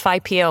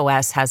 Shopify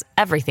POS has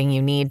everything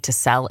you need to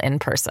sell in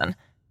person.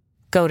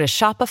 Go to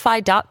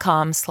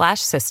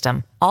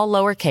shopify.com/system, all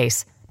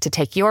lowercase, to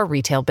take your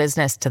retail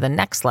business to the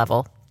next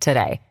level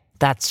today.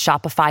 That's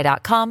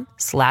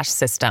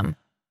shopify.com/system.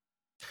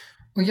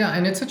 Well, yeah,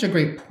 and it's such a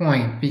great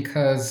point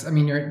because, I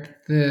mean,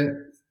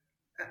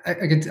 I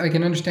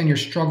can understand your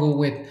struggle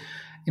with,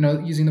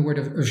 using the word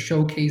of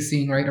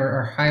showcasing, right,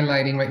 or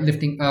highlighting, right,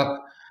 lifting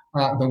up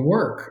the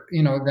work,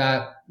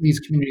 that these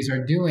communities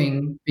are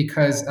doing,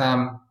 because,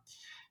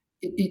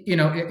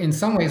 in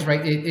some ways,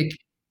 right, it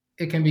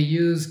can be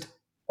used,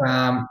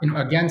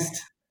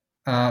 against,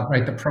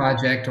 right, the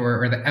project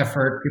or the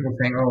effort. People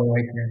saying, oh,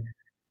 like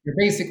you're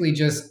basically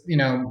just,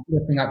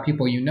 lifting up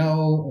people,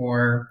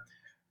 or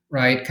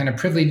right, kind of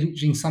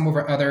privileging some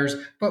over others.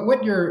 But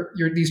what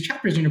these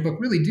chapters in your book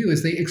really do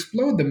is they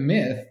explode the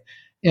myth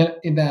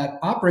that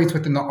operates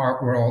within the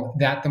art world,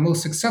 that the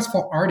most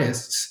successful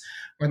artists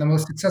or the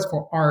most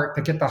successful art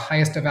that get the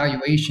highest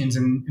evaluations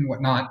and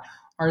whatnot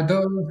are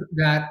those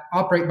that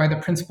operate by the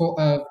principle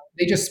of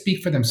they just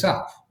speak for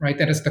themselves, right?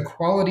 That is the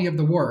quality of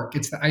the work.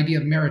 It's the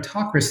idea of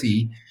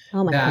meritocracy.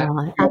 Oh my that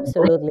God,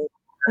 absolutely.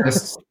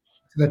 artists to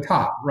the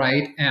top,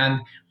 right? And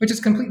which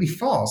is completely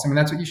false. I mean,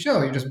 that's what you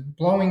show. You're just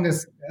blowing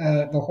this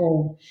the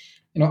whole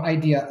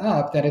idea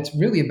up, that it's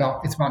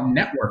about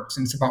networks,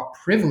 and it's about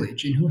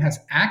privilege and who has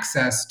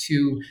access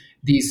to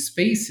these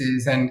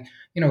spaces, and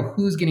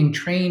who's getting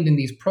trained in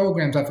these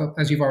programs,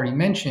 as you've already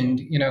mentioned.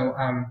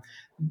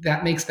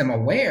 That makes them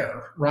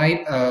aware,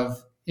 right,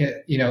 of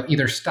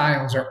either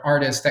styles or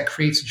artists, that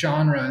creates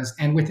genres,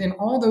 and within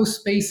all those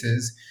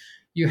spaces,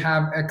 you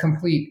have a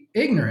complete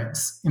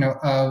ignorance,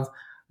 of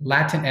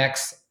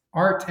Latinx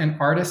art and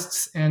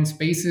artists and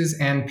spaces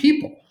and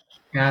people.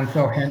 And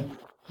so, hence,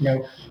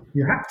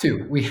 we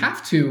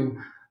have to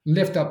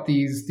lift up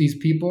these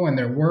people and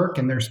their work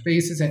and their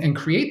spaces, and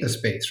create the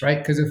space, right?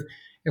 Because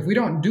if we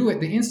don't do it,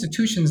 the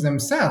institutions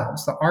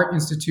themselves, the art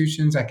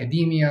institutions,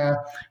 academia,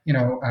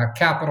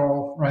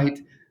 capital, right?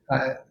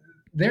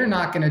 They're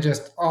not going to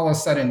just all of a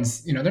sudden,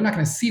 they're not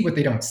going to see what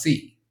they don't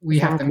see. We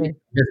have to make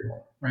it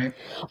visible, right?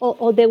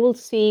 Or they will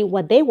see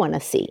what they want to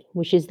see,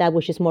 which is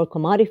more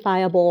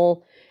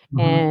commodifiable,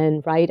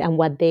 and right, and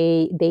what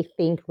they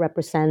think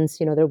represents,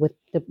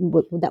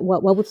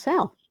 what would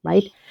sell,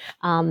 right?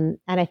 And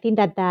I think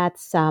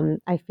that's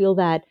I feel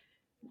that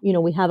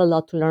we have a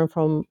lot to learn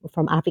from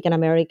African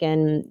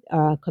American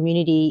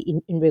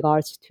community in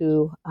regards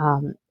to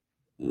how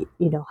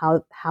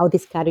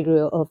this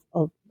category of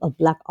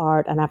Black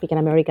art and African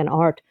American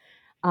art,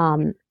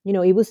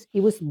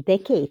 it was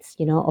decades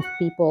of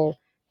people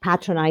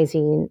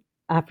patronizing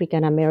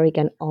African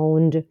American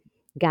owned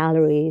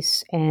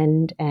galleries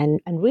and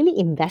really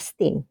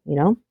investing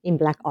in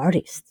Black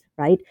artists,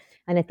 right?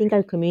 And I think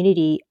our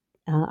community,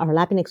 our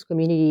Latinx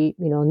community,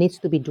 needs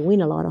to be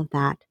doing a lot of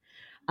that.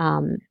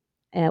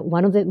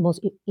 One of the most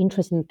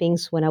interesting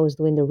things when I was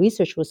doing the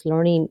research was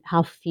learning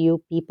how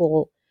few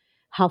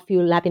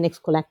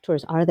Latinx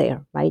collectors are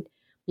there, right?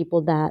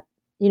 People that,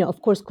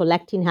 of course,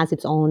 collecting has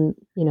its own,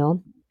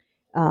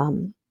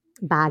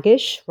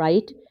 baggage,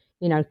 right?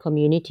 In our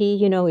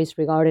community, is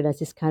regarded as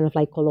this kind of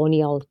like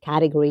colonial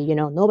category.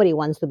 Nobody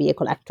wants to be a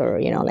collector.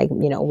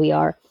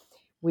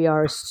 We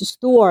are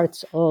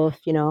stewards of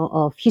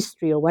of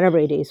history or whatever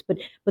it is. But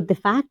the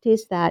fact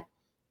is that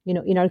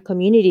in our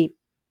community,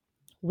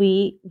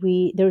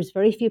 there's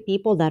very few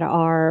people that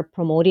are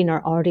promoting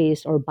our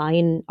artists or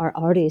buying our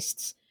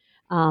artists,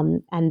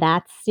 and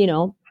that's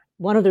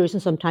one of the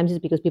reasons sometimes is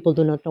because people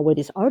do not know where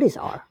these artists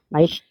are,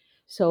 right?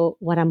 So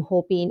what I'm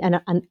hoping,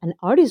 and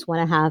artists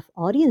want to have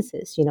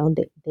audiences,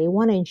 they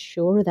want to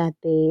ensure that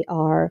they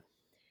are,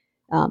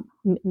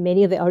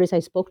 many of the artists I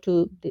spoke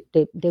to,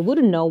 they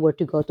wouldn't know where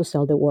to go to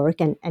sell their work.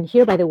 And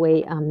here, by the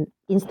way,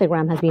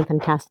 Instagram has been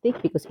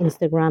fantastic, because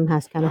Instagram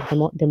has kind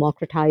of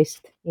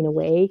democratized, in a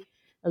way,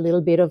 a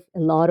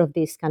lot of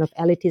this kind of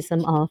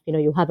elitism of,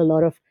 you have a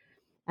lot of,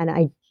 and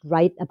I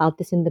write about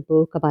this in the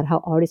book, about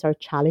how artists are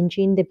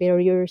challenging the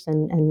barriers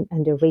and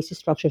the racist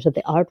structures of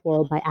the art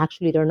world by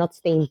actually, they're not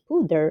staying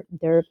put. They're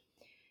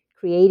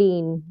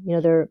creating,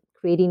 they're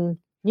creating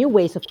new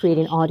ways of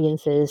creating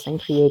audiences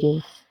and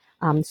creating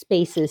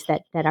spaces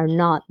that are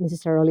not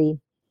necessarily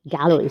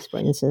galleries, for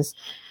instance.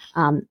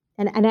 And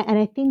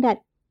I think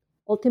that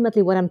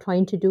ultimately what I'm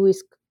trying to do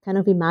is kind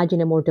of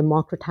imagine a more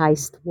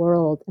democratized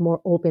world, a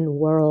more open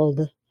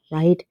world,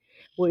 right?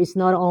 Where it's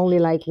not only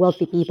like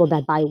wealthy people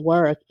that buy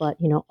work, but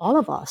all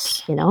of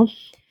us,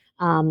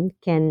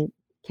 can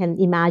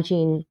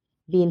imagine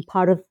being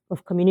part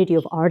of community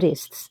of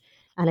artists.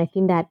 And I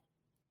think that,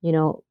 you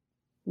know,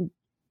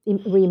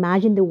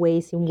 reimagine the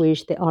ways in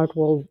which the art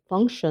world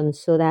functions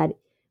so that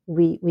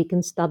we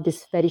can stop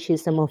this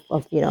fetishism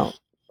of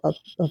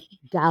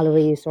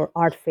galleries or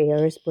art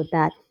fairs, but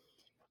that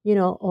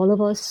all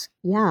of us,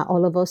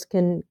 all of us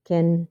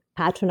can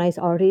patronize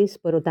artists,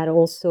 but that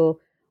also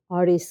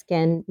artists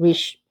can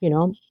reach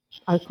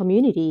our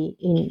community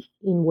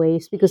in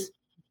ways, because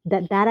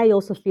that I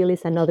also feel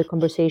is another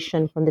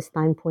conversation from the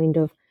standpoint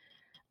of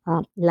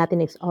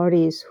Latinx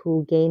artists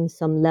who gain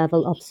some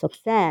level of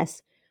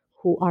success,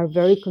 who are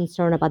very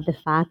concerned about the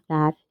fact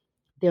that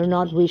they're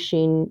not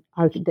reaching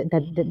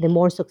that the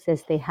more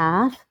success they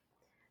have,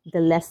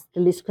 the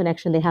least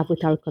connection they have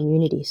with our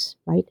communities,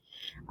 right?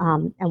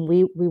 And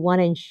we want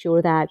to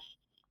ensure that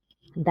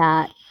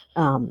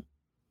um,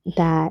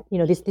 that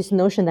this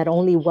notion that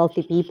only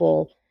wealthy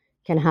people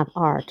can have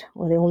art,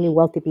 or the only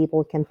wealthy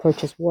people can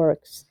purchase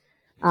works.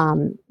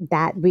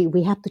 That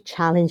we have to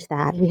challenge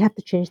that. We have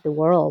to change the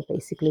world.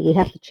 Basically, we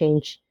have to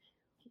change.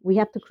 We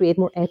have to create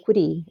more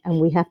equity, and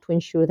we have to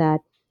ensure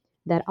that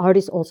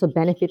artists also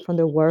benefit from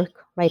their work.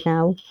 Right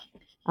now,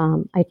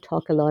 I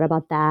talk a lot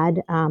about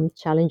that,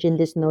 challenging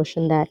this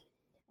notion that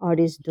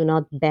artists do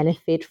not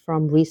benefit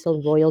from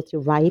resale royalty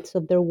rights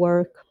of their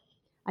work.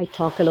 I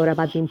talk a lot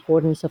about the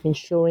importance of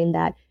ensuring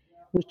that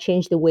we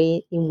change the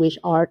way in which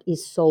art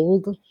is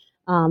sold,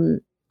 um,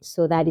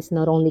 so that it's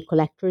not only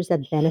collectors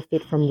that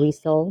benefit from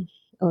resale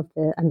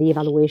and the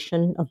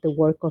evaluation of the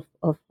work of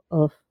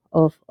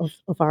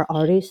our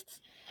artists.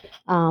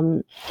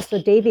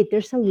 So, David,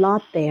 there's a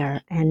lot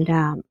there. And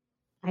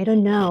I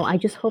don't know. I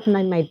just hope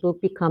that my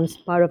book becomes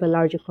part of a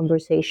larger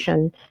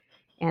conversation,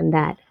 and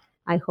that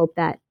I hope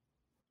that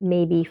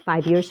maybe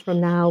 5 years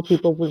from now,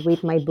 people will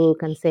read my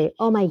book and say,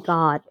 oh my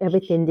God,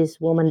 everything this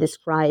woman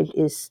described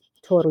is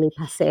totally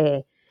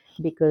passe,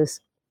 because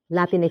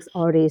Latinx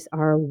artists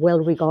are well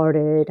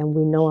regarded and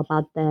we know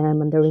about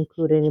them and they're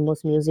included in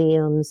most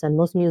museums, and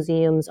most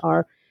museums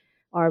are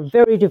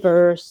very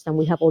diverse, and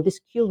we have all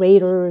these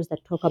curators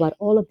that talk about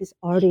all of these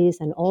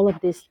artists, and all of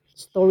these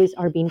stories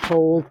are being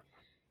told.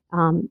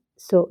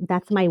 So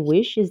that's my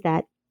wish, is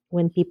that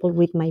when people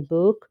read my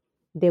book,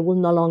 they will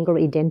no longer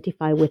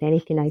identify with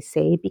anything I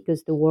say,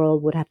 because the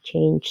world would have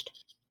changed.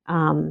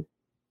 Um,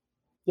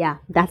 yeah,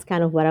 that's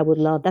kind of what I would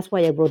love. That's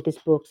why I wrote this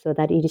book, so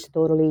that it is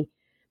totally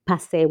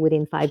passe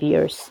within 5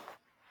 years.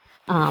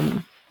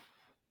 Um,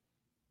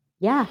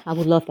 yeah, I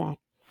would love that.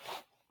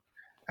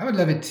 I would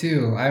love it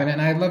too. I mean,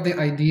 and I love the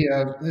idea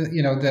of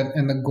that,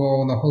 and the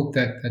goal and the hope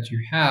that you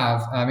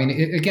have. I mean,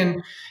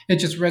 again, it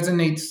just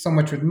resonates so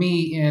much with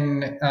me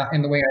in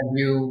the way I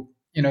view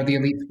the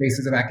elite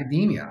spaces of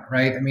academia,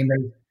 right? I mean,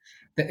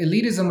 the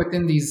elitism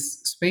within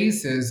these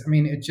spaces. I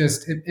mean,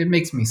 it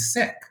makes me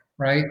sick,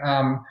 right?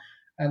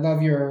 I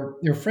love your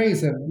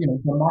phrase of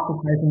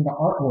democratizing the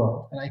art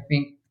world, and I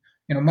think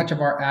much of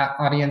our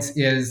audience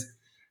is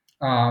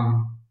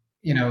um,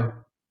 you know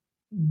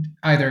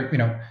either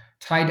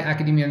tied to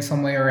academia in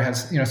some way, or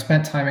has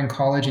spent time in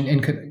college,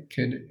 and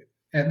could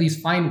at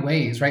least find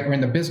ways, right, or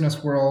in the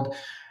business world,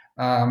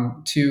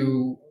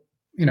 to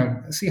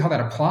see how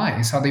that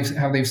applies, how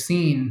they've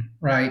seen,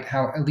 right,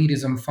 how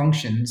elitism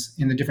functions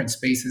in the different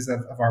spaces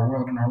of our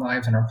world and our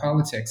lives and our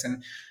politics.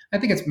 And I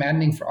think it's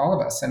maddening for all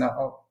of us, and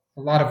a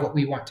lot of what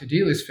we want to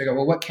do is figure out,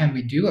 well, what can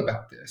we do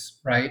about this,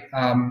 right?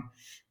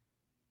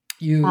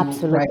 You right,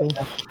 Absolutely.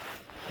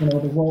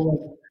 the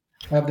role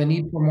of the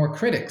need for more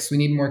critics. We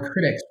need more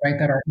critics, right,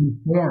 that are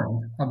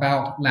informed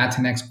about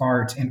Latinx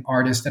art, and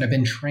artists that have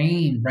been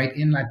trained, right,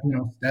 in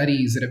Latino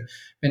studies, that have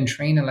been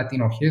trained in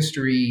Latino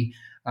history,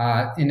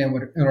 in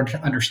order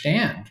to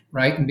understand,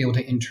 right, and be able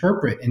to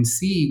interpret and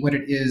see what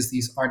it is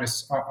these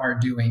artists are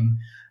doing.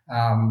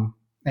 And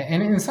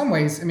in some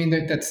ways, I mean,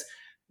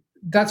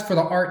 that's for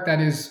the art that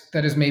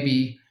is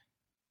maybe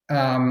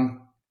um,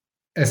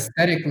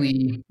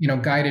 aesthetically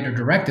guided or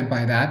directed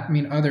by that. I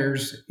mean,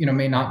 others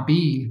may not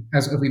be,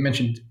 as we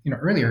mentioned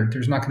earlier.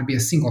 There's not going to be a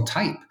single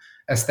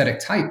aesthetic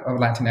type of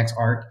Latinx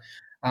art,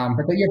 but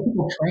that you have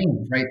people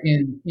trained, right,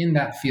 in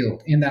that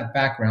field, in that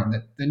background.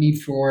 That the need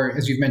for,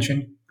 as you've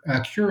mentioned,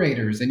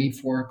 curators, the need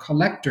for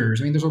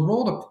collectors. I mean, there's a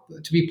role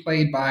to be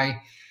played by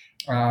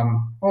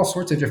all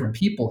sorts of different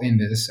people in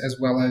this, as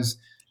well as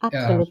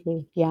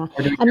Absolutely, yeah.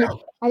 where do we I mean, go?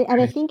 and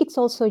I think it's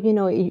also,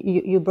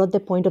 you brought the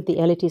point of the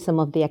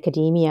elitism of the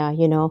academia.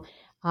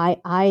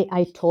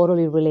 I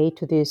totally relate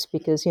to this,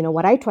 because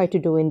what I try to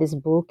do in this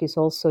book is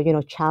also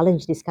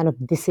challenge these kind of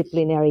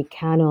disciplinary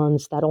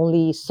canons that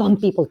only some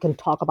people can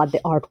talk about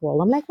the art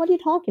world. I'm like, what are you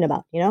talking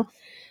about?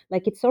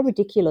 Like, it's so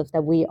ridiculous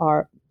that we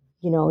are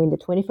in the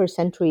 21st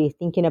century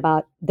thinking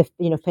about the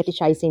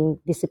fetishizing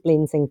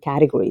disciplines and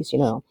categories.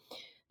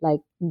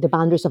 like the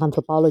boundaries of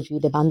anthropology,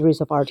 the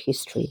boundaries of art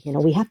history.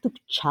 We have to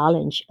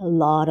challenge a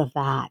lot of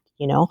that.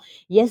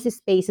 Yes, the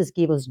spaces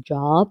give us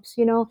jobs,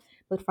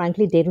 but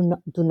frankly, they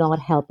do not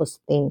help us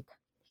think.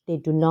 They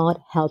do not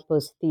help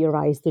us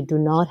theorize. They do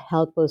not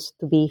help us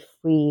to be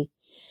free.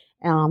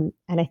 And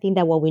I think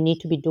that what we need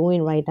to be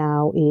doing right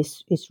now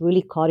is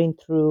really cutting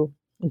through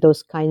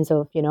those kinds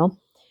of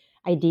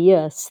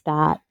ideas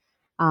that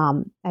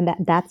and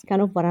that's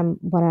kind of what I'm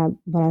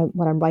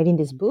writing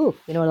this book.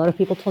 A lot of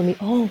people told me,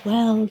 oh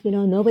well,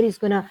 nobody's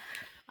gonna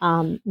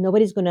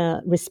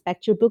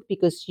respect your book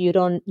because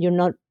you're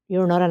not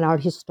an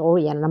art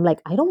historian. And I'm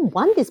like, I don't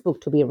want this book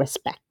to be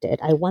respected.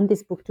 I want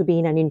this book to be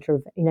in an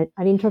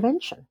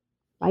intervention,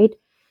 right?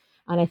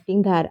 And I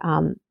think that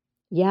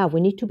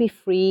we need to be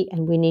free,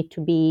 and we need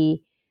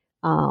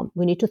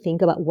to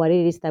think about what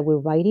it is that we're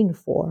writing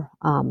for.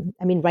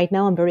 Right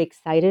now I'm very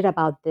excited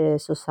about the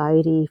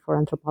Society for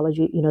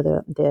Anthropology,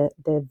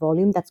 the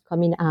volume that's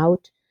coming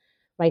out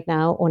right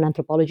now on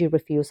anthropology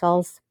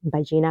refusals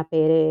by Gina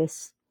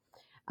Perez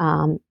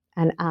and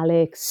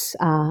Alex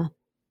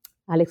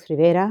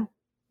Rivera.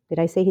 Did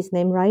I say his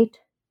name right?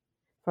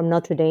 From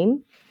Notre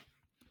Dame.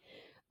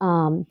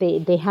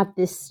 They have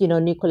this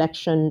new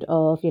collection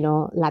of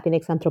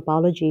Latinx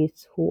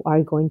anthropologists who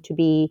are going to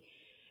be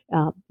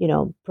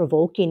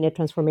provoking a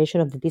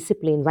transformation of the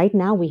discipline. Right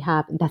now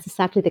that's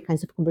exactly the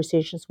kinds of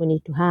conversations we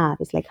need to have.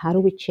 It's like, how do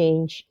we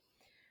change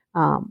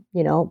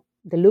the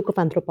look of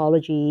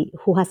anthropology?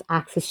 Who has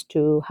access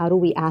to? How do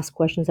we ask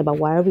questions about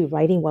why are we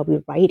writing what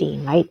we're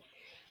writing, right?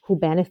 Who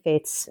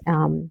benefits?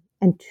 And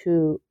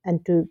to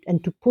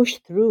push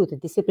through the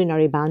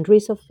disciplinary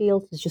boundaries of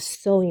fields is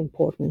just so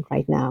important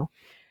right now,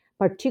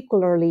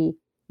 particularly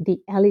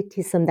the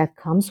elitism that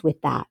comes with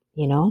that,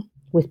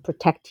 with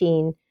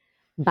protecting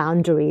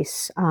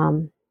boundaries.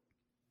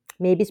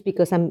 Maybe it's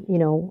because I'm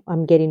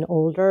getting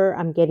older.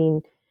 I'm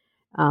getting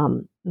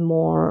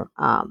more.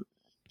 I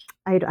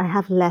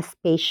have less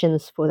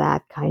patience for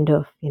that kind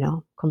of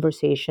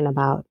conversation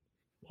about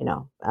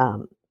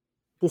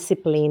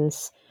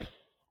disciplines.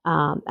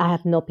 I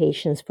have no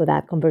patience for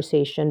that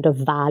conversation of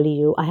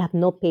value. I have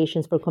no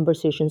patience for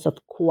conversations of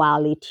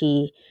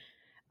quality.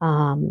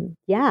 And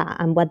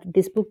what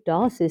this book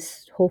does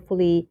is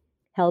hopefully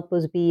help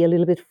us be a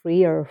little bit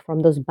freer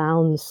from those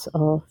bounds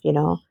of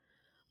not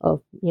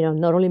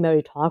only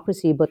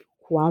meritocracy but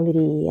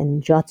quality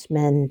and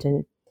judgment,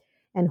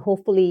 and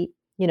hopefully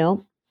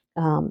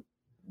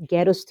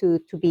get us to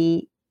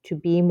be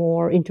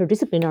more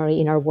interdisciplinary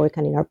in our work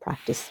and in our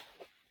practice.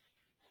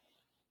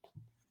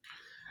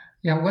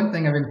 Yeah, one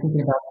thing I've been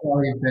thinking about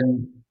while we've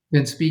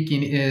been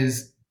speaking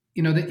is,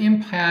 the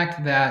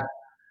impact that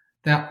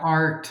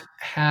art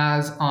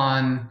has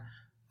on,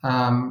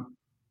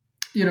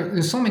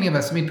 there's so many of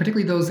us.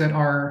 Particularly those that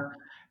are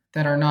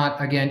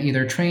not, again,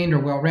 either trained or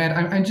well read.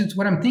 I'm just,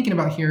 what I'm thinking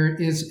about here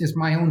is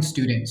my own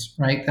students,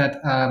 right? That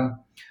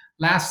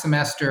last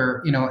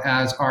semester,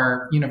 as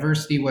our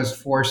university was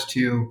forced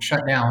to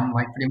shut down,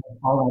 like pretty much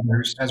all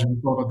others, as a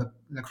result of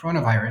the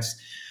coronavirus,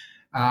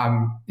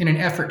 in an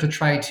effort to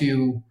try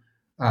to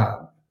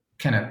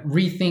kind of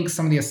rethink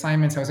some of the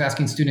assignments I was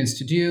asking students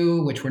to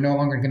do, which were no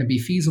longer going to be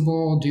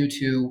feasible due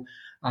to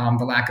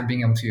the lack of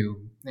being able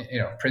to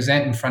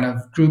present in front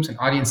of groups and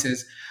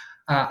audiences.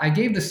 I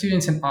gave the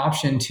students an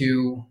option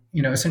to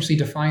essentially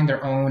define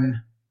their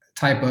own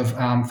type of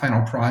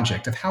final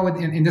project of how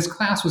in this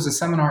class was a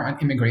seminar on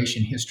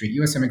immigration history,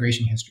 U.S.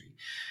 immigration history.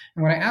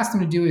 And what I asked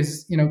them to do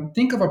is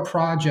think of a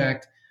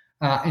project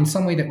in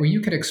some way where you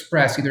could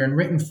express either in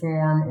written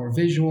form or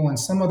visual in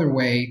some other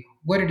way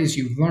what it is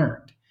you've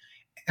learned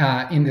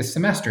in this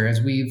semester,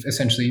 as we've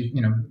essentially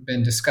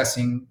been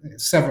discussing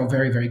several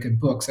very, very good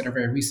books that are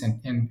very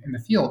recent in the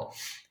field.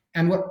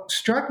 And what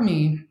struck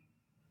me,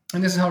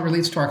 and this is how it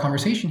relates to our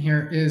conversation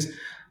here, is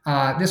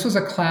this was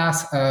a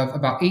class of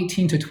about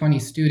 18 to 20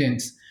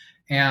 students,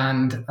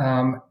 and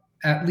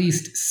at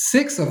least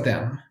 6 of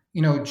them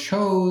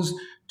chose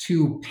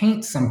to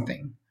paint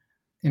something.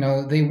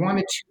 They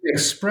wanted to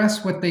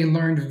express what they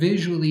learned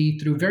visually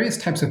through various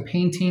types of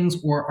paintings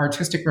or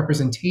artistic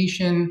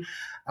representation.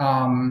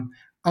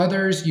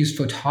 Others used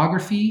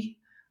photography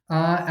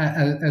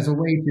as a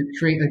way to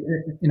create a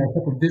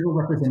type of visual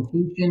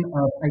representation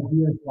of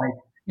ideas like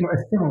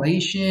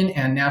assimilation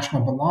and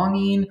national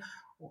belonging.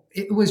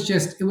 It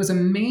was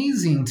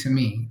amazing to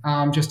me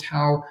just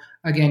how,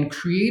 again,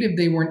 creative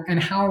they were, and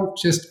how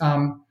just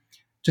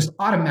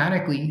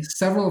automatically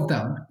several of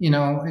them,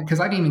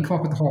 because I didn't even come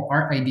up with the whole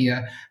art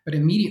idea, but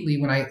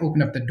immediately when I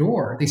opened up the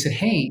door, they said,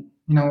 hey,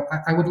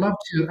 I would love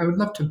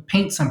to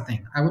paint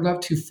something. I would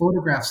love to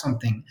photograph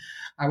something.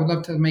 I would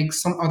love to make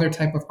some other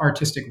type of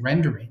artistic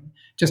rendering.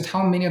 Just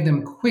how many of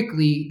them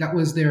quickly, that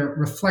was their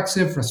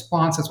reflexive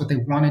response. That's what they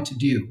wanted to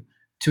do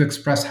to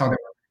express how they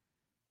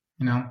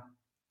were,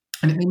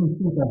 and it made me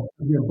think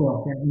of your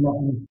book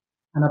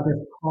and of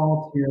this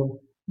call to,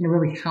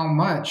 really how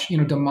much,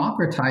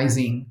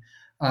 democratizing,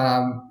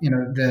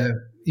 the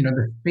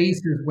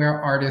spaces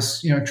where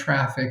artists,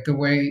 traffic,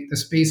 the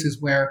spaces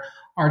where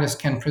artists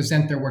can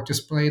present their work,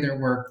 display their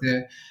work,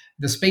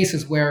 the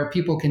spaces where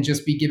people can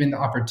just be given the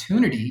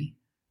opportunity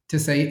to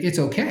say it's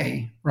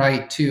okay,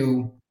 right,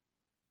 to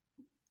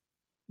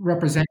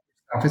represent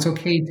yourself. It's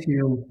okay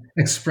to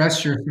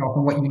express yourself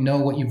and what you know,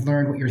 what you've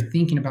learned, what you're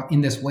thinking about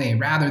in this way,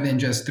 rather than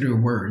just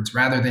through words,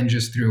 rather than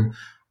just through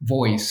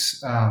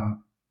voice.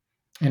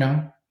 You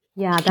know,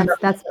 Yeah,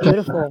 that's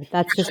beautiful. a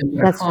That's just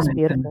comment, and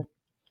beautiful.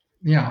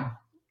 yeah.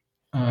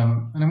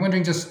 And I'm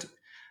wondering just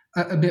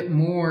a bit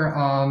more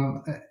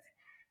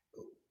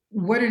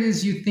what it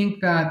is you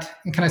think that,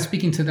 and kind of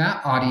speaking to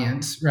that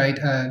audience, right?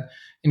 To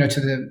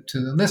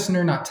the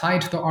listener, not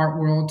tied to the art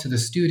world, to the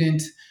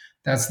student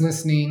that's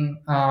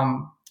listening.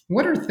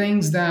 What are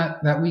things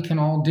that we can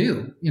all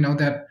do?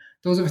 That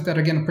those of us that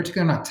are, again,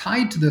 particularly not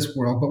tied to this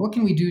world, but what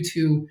can we do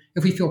to,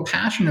 if we feel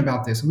passionate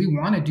about this, and we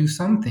want to do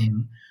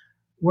something,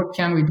 what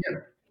can we do?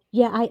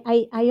 Yeah,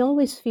 I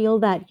always feel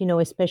that,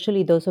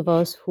 especially those of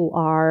us who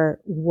are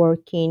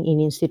working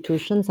in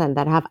institutions and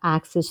that have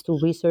access to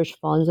research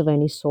funds of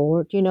any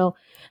sort,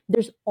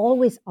 there's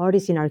always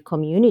artists in our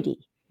community,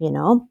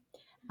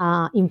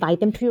 invite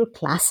them to your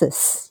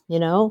classes,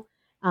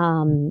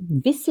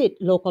 visit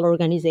local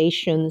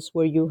organizations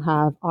where you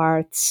have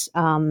arts.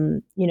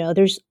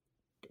 There's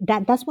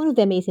that's one of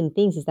the amazing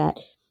things is that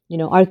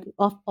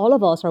all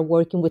of us are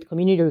working with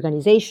community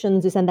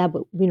organizations, this and that,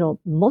 but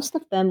most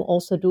of them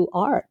also do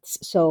arts.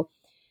 So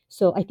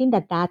I think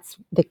that that's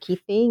the key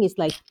thing is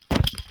like,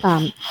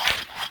 um,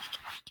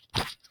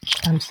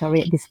 I'm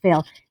sorry, this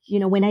fell.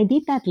 When I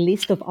did that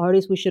list of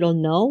artists we should all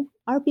know,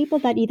 are people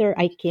that either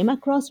I came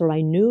across or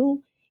I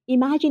knew.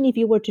 Imagine if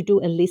you were to do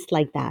a list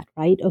like that,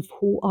 right? Of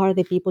who are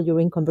the people you're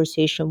in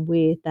conversation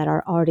with that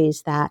are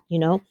artists that,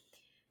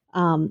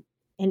 um,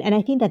 and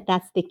I think that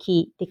that's the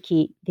key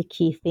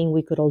thing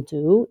we could all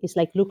do is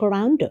like look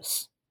around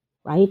us,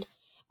 right?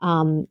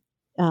 Um,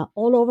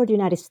 all over the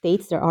United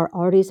States, there are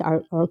artists,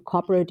 or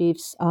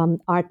cooperatives,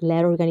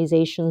 art-led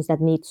organizations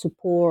that need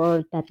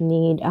support, that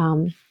need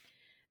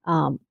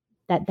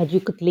that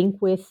you could link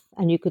with,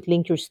 and you could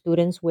link your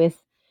students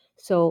with.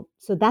 So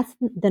that's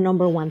the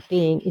number one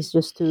thing is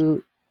just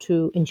to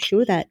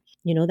ensure that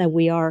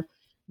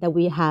that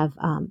we have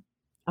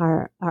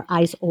our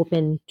eyes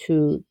open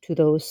to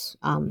those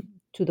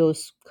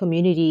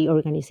community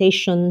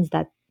organizations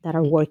that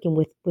are working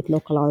with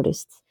local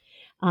artists.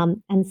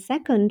 And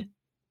second,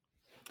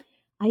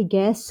 I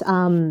guess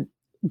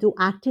do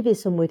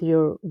activism with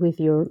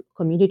your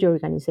community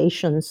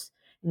organizations,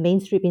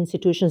 mainstream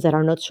institutions that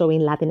are not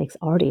showing Latinx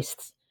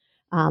artists.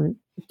 Um,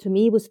 to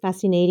me, it was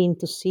fascinating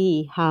to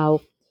see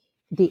how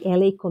the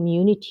LA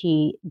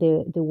community,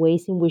 the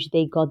ways in which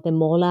they got the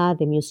MOLA,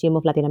 the Museum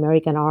of Latin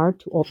American Art,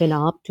 to open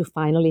up to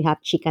finally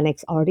have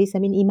Chicanx artists. I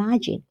mean,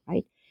 imagine,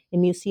 right? A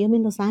museum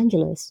in Los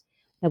Angeles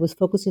that was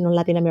focusing on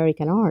Latin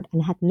American art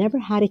and had never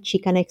had a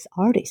Chicanx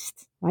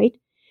artist, right?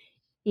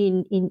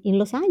 In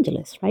Los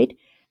Angeles, right?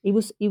 It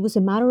was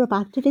a matter of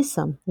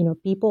activism,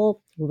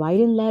 people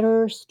writing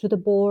letters to the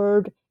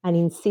board and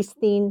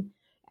insisting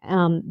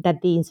that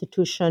the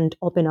institution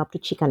open up to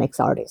Chicanx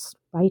artists,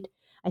 right?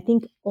 I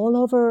think all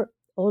over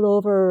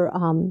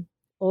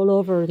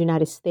the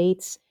United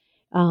States,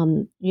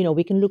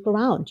 we can look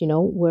around,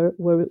 where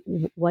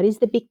what is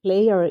the big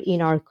player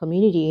in our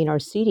community, in our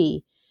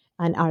city,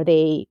 and are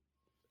they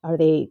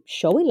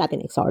showing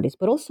Latinx artists,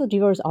 but also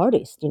diverse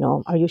artists?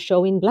 Are you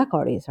showing Black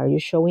artists? Are you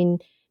showing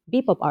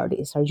Bebop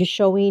artists? Are you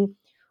showing,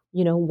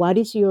 what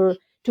is your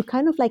to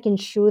kind of like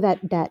ensure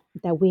that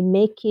we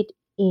make it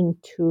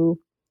into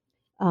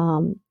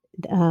um,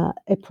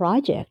 a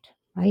project,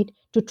 right,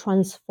 to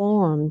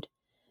transform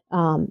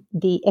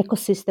the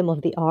ecosystem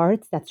of the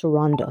arts that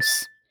surround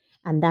us,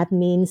 and that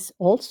means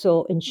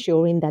also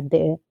ensuring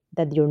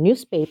that your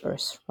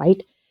newspapers,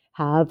 right,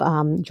 have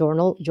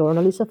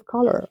journalists of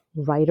color,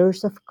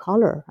 writers of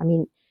color. I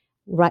mean,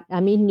 right?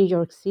 I'm in New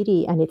York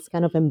City, and it's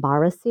kind of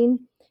embarrassing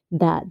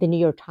that the New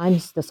York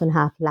Times doesn't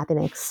have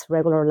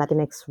regular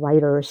Latinx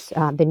writers.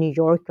 The New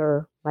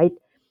Yorker, right?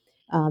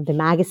 The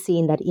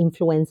magazine that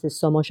influences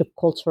so much of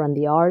culture and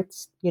the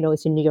arts.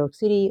 It's in New York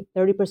City.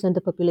 30% of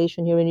the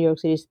population here in New York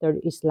City is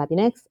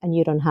Latinx, and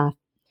you don't have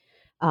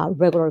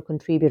regular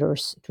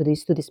contributors to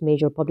this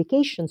major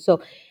publication. So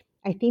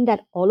I think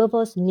that all of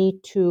us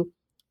need to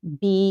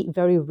be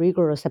very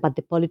rigorous about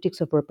the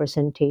politics of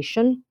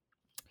representation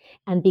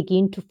and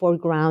begin to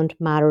foreground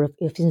matter of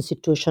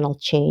institutional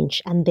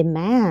change and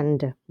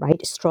demand,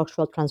 right,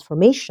 structural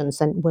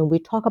transformations. And when we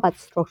talk about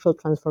structural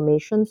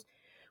transformations,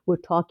 we're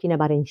talking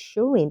about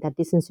ensuring that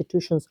these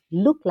institutions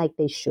look like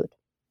they should,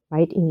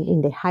 right,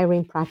 in the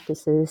hiring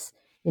practices,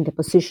 in the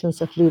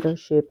positions of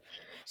leadership.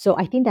 So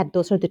I think that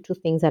those are the two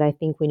things that I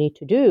think we need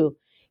to do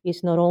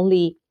is not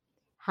only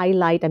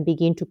highlight and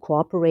begin to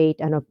cooperate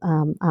and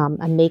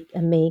make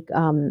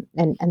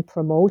and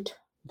promote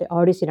the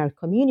artists in our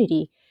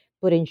community,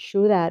 but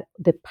ensure that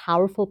the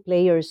powerful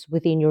players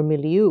within your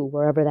milieu,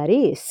 wherever that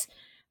is,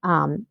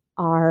 are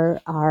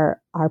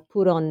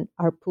put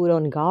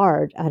on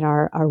guard and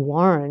are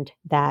warned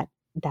that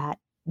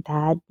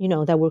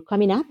we're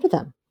coming after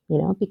them,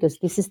 because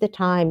this is the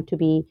time to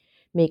be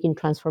making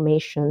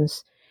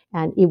transformations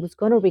And it was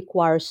going to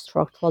require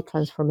structural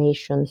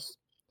transformations,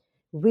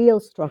 real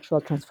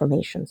structural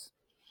transformations.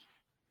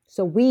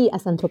 So we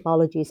as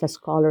anthropologists, as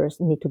scholars,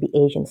 need to be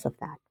agents of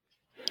that.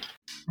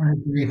 I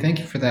agree. Thank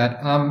you for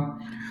that.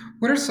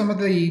 What are some of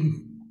the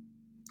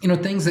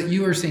things that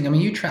you are seeing? I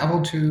mean, you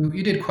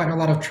did quite a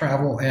lot of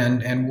travel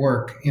and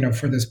work,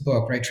 for this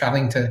book, right?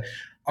 Traveling to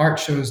art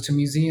shows, to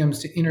museums,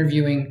 to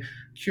interviewing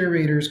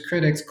curators,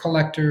 critics,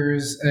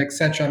 collectors,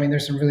 etc. I mean,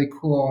 there's some really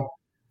cool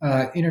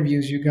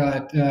interviews you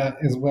got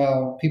as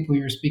well. People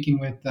you were speaking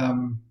with.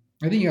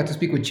 I think you got to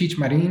speak with Cheech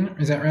Marin.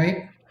 Is that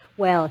right?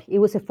 Well, it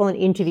was a fun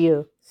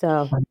interview.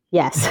 So,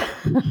 yes.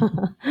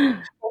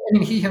 I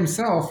mean, he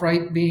himself,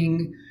 right,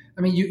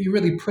 you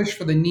really push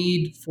for the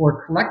need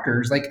for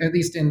collectors, like at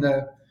least in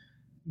the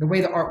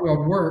way the art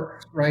world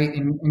works, right,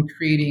 in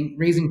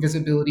raising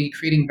visibility,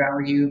 creating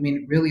value. I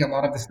mean, really a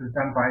lot of this is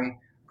done by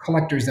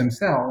collectors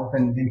themselves,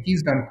 and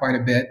he's done quite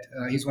a bit.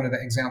 He's one of the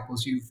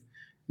examples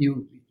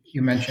you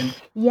mentioned.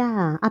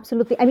 Yeah,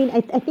 absolutely. I mean,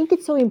 I think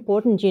it's so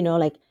important,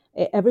 like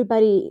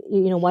everybody,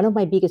 one of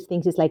my biggest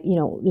things is like,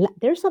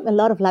 there's a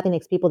lot of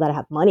Latinx people that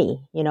have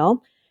money,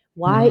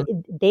 why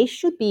Mhm. they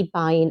should be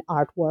buying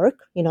artwork,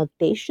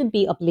 they should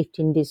be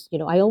uplifting this,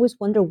 I always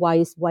wonder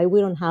why we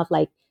don't have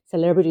like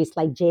celebrities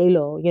like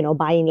J-Lo,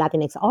 buying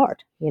Latinx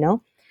art,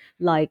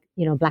 like,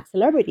 Black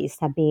celebrities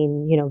have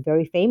been,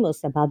 very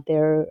famous about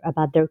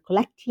their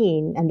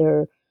collecting and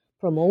their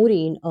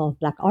promoting of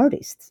Black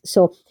artists.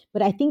 So,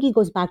 but I think it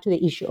goes back to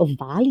the issue of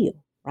value,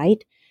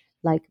 right?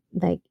 Like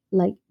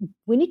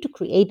we need to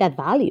create that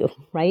value,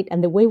 right?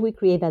 And the way we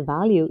create that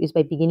value is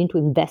by beginning to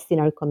invest in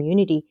our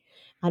community.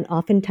 And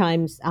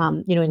oftentimes,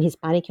 in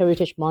Hispanic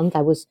Heritage Month,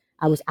 I was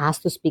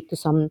asked to speak to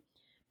some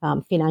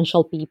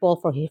financial people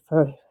for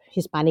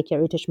Hispanic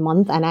Heritage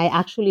Month, and I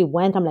actually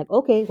went. I'm like,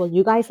 okay, well,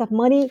 you guys have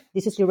money.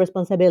 This is your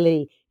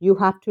responsibility. You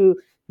have to.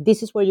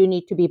 This is where you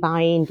need to be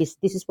buying. This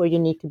is where you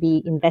need to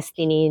be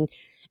investing in.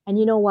 And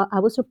you know what?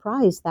 I was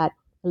surprised that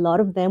a lot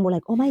of them were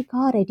like, oh my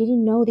God, I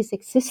didn't know this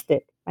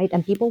existed, right?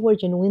 And people were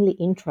genuinely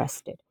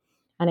interested.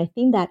 And I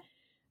think that,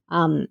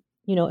 a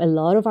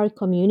lot of our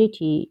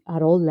community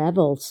at all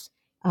levels,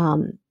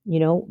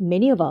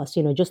 many of us,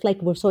 just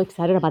like we're so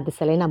excited about the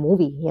Selena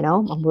movie,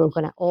 and we're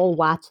going to all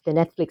watch the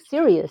Netflix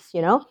series,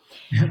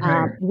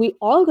 Right. we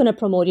all going to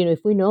promote,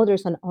 if we know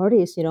there's an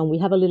artist, and we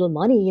have a little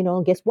money,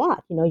 guess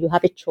what? You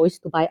have a choice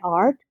to buy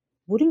art.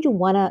 Wouldn't you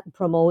want to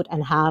promote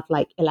and have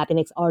like a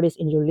Latinx artist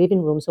in your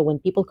living room? So when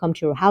people come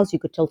to your house, you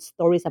could tell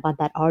stories about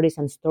that artist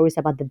and stories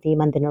about the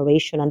theme and the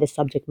narration and the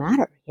subject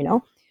matter,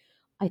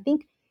 I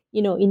think,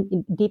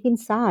 in deep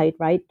inside,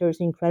 right, there's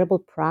incredible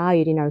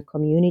pride in our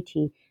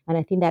community. And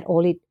I think that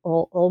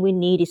all we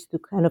need is to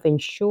kind of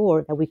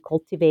ensure that we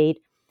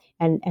cultivate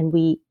and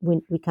we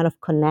kind of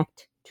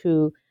connect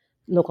to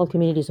local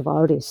communities of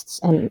artists.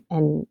 And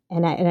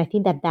I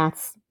think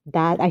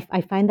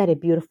I find that a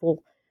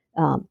beautiful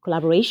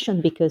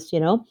collaboration because,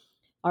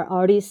 our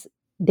artists,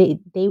 they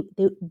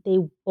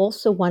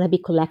also want to be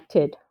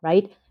collected,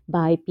 right,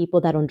 by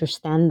people that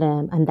understand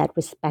them and that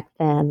respect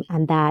them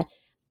and that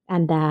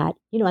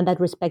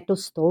respect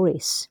those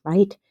stories,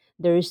 right?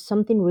 There is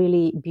something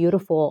really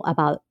beautiful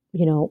about,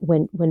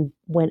 when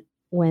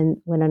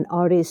an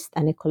artist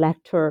and a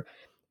collector,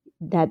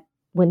 that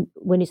when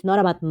it's not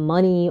about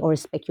money or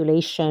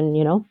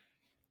speculation,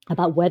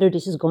 about whether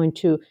this is going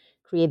to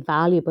create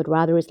value, but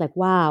rather it's like,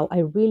 wow, I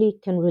really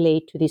can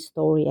relate to this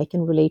story. I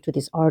can relate to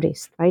this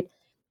artist, right?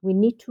 We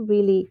need to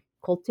really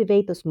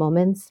cultivate those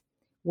moments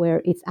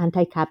where it's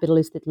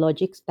anti-capitalistic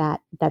logics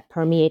that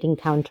permeate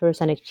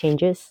encounters and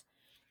exchanges.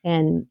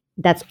 And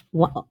that's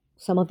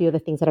some of the other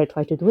things that I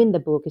try to do in the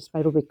book is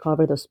try to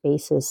recover those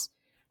spaces,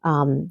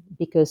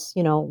 because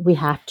we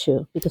have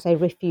to. Because I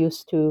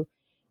refuse to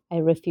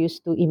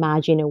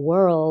imagine a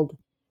world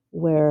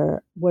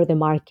where the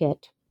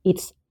market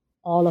it's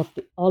all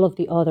of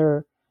the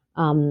other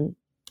um,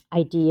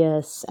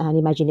 ideas and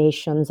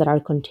imaginations that are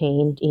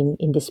contained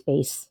in this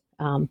space,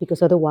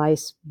 because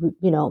otherwise,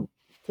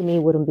 to me,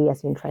 it wouldn't be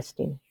as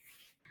interesting.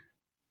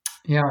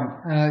 Yeah,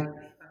 I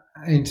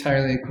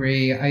entirely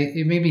agree.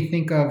 It made me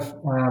think of,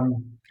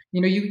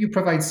 you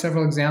provide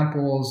several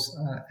examples,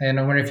 and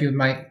I wonder if you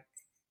might,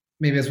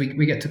 maybe as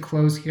we get to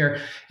close here,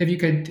 if you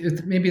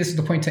could, maybe this is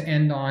the point to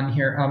end on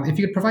here, if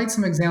you could provide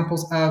some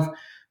examples of,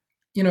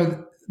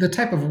 the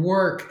type of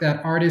work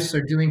that artists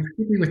are doing,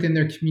 particularly within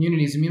their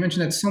communities. And you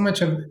mentioned that so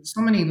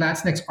many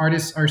Latinx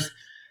artists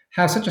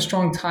have such a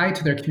strong tie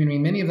to their community.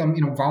 Many of them,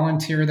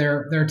 volunteer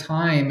their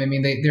time. I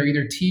mean, they're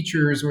either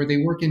teachers or they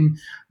work in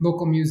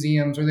local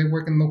museums or they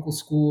work in local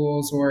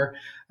schools or,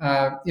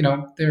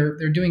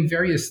 they're doing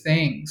various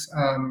things.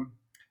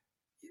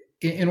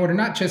 In order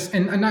not just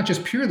and not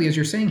just purely as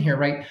you're saying here,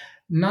 right,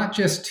 not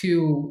just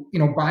to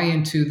buy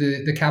into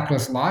the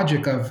capitalist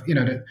logic of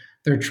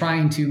they're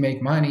trying to make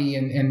money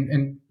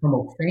and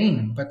promote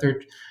fame, but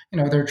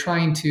they're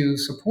trying to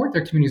support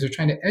their communities. They're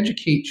trying to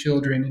educate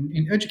children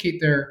and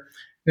educate their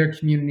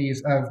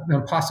communities of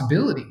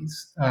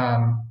possibilities.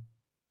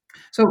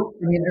 So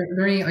I mean, are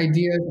there any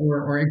ideas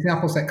or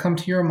examples that come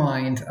to your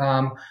mind,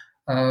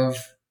 of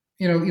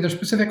either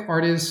specific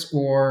artists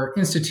or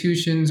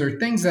institutions or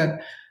things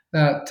that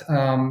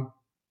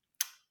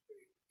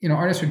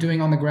artists are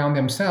doing on the ground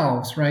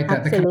themselves, right?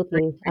 That the kind of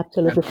Absolutely,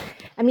 absolutely.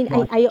 I mean,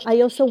 well,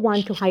 I also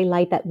want to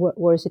highlight that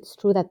whereas it's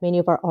true that many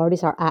of our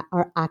artists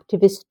are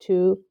activists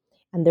too,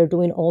 and they're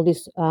doing all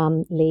this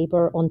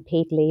labor,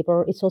 unpaid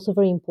labor. It's also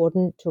very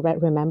important to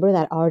remember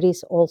that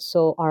artists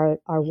also are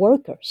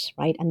workers,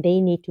 right? And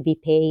they need to be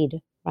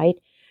paid, right?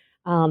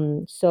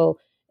 So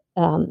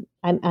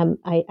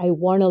I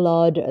warn a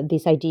lot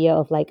this idea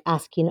of like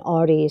asking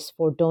artists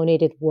for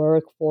donated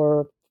work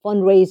for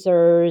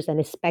fundraisers and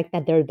expect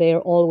that they're there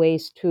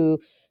always to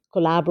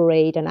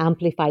collaborate and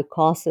amplify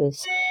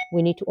causes.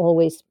 We need to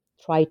always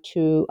try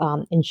to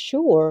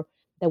ensure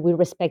that we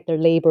respect their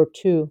labor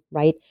too,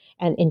 right?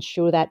 And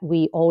ensure that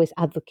we always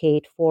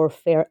advocate for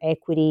fair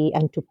equity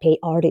and to pay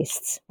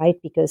artists, right?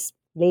 Because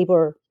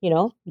labor,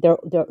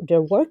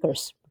 they're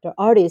workers, they're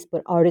artists,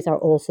 but artists are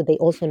also they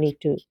also need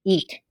to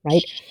eat,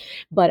 right?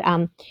 But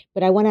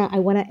I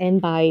wanna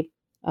end by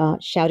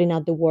shouting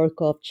out the work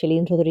of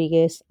Chelin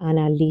Rodriguez and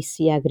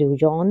Alicia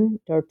Grullon.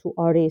 They're two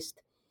artists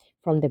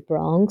from the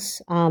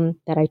Bronx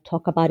that I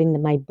talk about in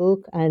my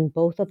book, and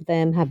both of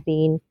them have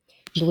been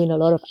doing a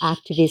lot of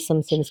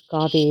activism since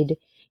COVID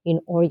in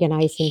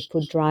organizing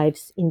food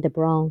drives in the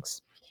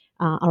Bronx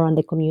around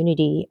the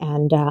community.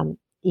 And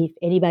if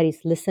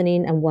anybody's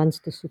listening and wants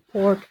to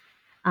support,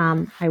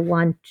 I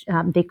want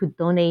they could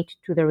donate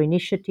to their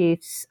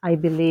initiatives. I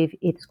believe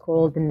it's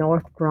called the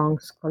North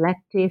Bronx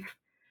Collective,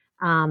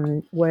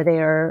 where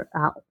they're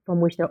from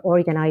which they're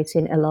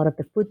organizing a lot of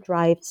the food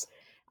drives.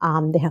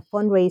 They have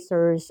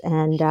fundraisers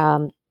and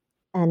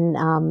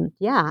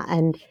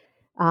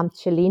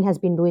Shalene has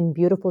been doing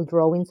beautiful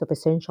drawings of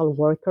essential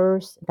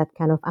workers that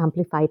kind of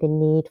amplify the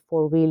need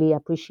for really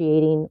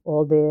appreciating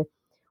all the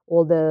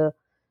all the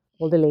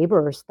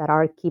laborers that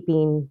are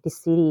keeping the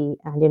city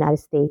and the United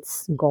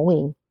States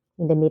going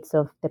in the midst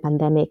of the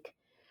pandemic.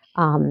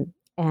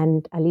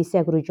 And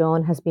Alicia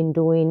Grullon has been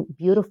doing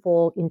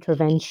beautiful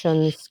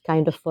interventions,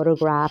 kind of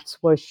photographs,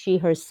 where she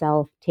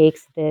herself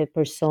takes the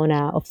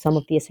persona of some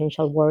of the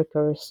essential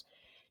workers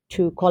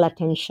to call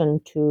attention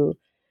to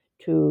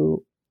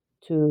to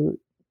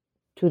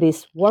to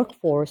this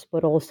workforce,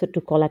 but also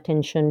to call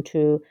attention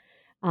to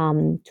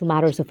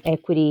matters of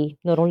equity,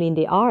 not only in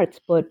the arts,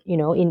 but in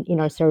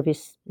our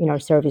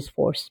service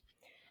force.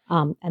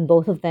 And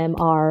both of them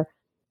are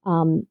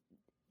um,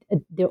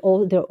 they're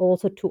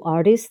also two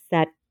artists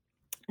that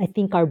I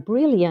think are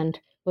brilliant,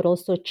 but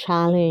also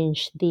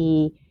challenge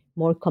the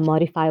more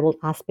commodifiable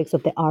aspects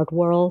of the art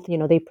world.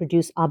 They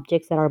produce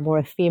objects that are more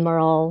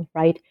ephemeral,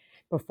 right?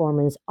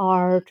 Performance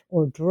art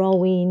or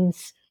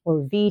drawings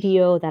or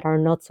video that are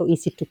not so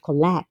easy to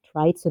collect,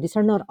 right? So these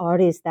are not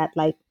artists that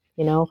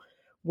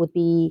would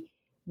be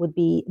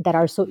that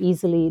are so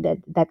easily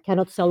that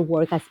cannot sell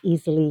work as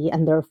easily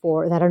and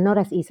therefore that are not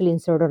as easily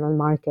inserted on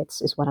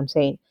markets is what I'm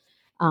saying.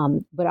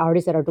 But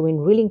artists that are doing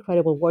really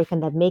incredible work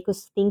and that make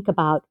us think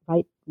about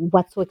right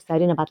what's so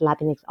exciting about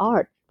Latinx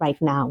art right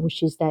now,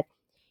 which is that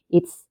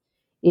it's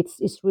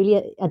it's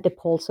really at the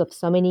pulse of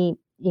so many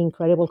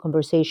incredible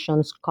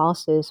conversations,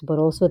 causes, but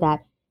also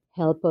that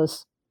help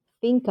us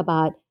think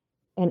about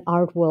an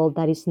art world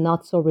that is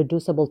not so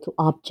reducible to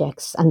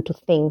objects and to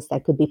things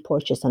that could be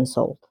purchased and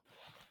sold.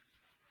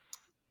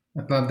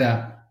 I love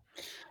that.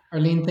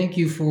 Arlene, thank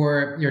you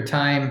for your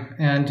time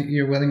and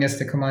your willingness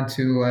to come on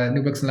to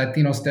New Books in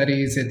Latino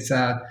Studies.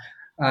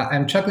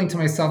 I'm chuckling to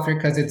myself here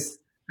because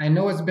I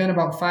know it's been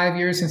about 5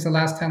 years since the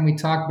last time we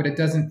talked, but it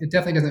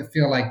definitely doesn't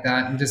feel like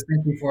that. And just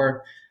thank you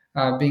for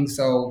being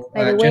so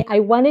By the way, I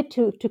wanted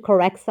to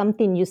correct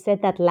something. You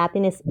said that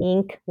Latinos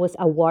Inc. was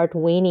award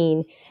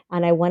winning,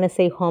 and I want to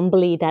say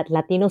humbly that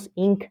Latinos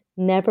Inc.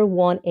 never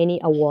won any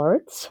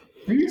awards.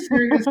 Are you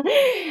serious?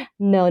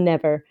 No,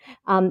 never.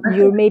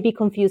 You may be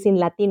confusing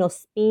Latino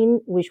Spin,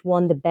 which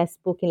won the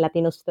best book in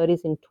Latino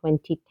Studies in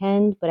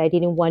 2010, but I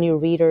didn't want your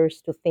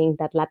readers to think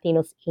that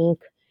Latinos Inc.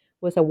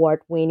 was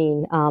award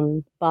winning.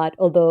 But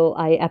although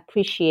I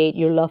appreciate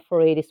your love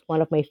for it, it's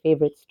one of my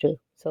favorites too.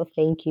 So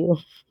thank you.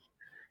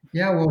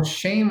 Yeah, well,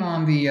 shame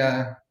on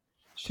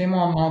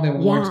all the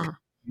awards. Yeah,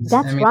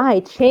 that's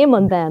right. Shame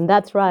on them.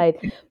 That's right.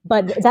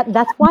 But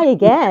that's why,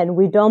 again,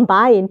 we don't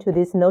buy into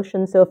these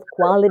notions of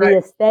quality, Right.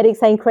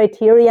 aesthetics, and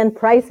criteria and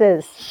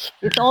prices.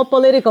 It's all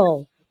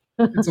political.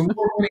 It's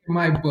award-winning in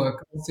my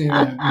book. I'll say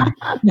that.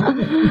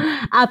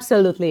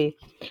 Absolutely.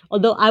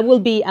 Although I will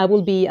be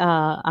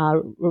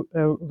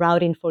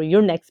routing for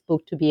your next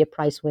book to be a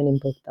prize-winning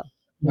book,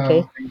 though.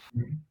 Okay. Oh, thank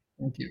you.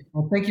 Thank you.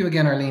 Well, thank you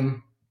again,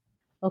 Arlene.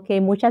 Okay.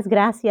 Muchas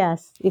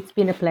gracias. It's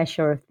been a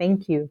pleasure.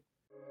 Thank you.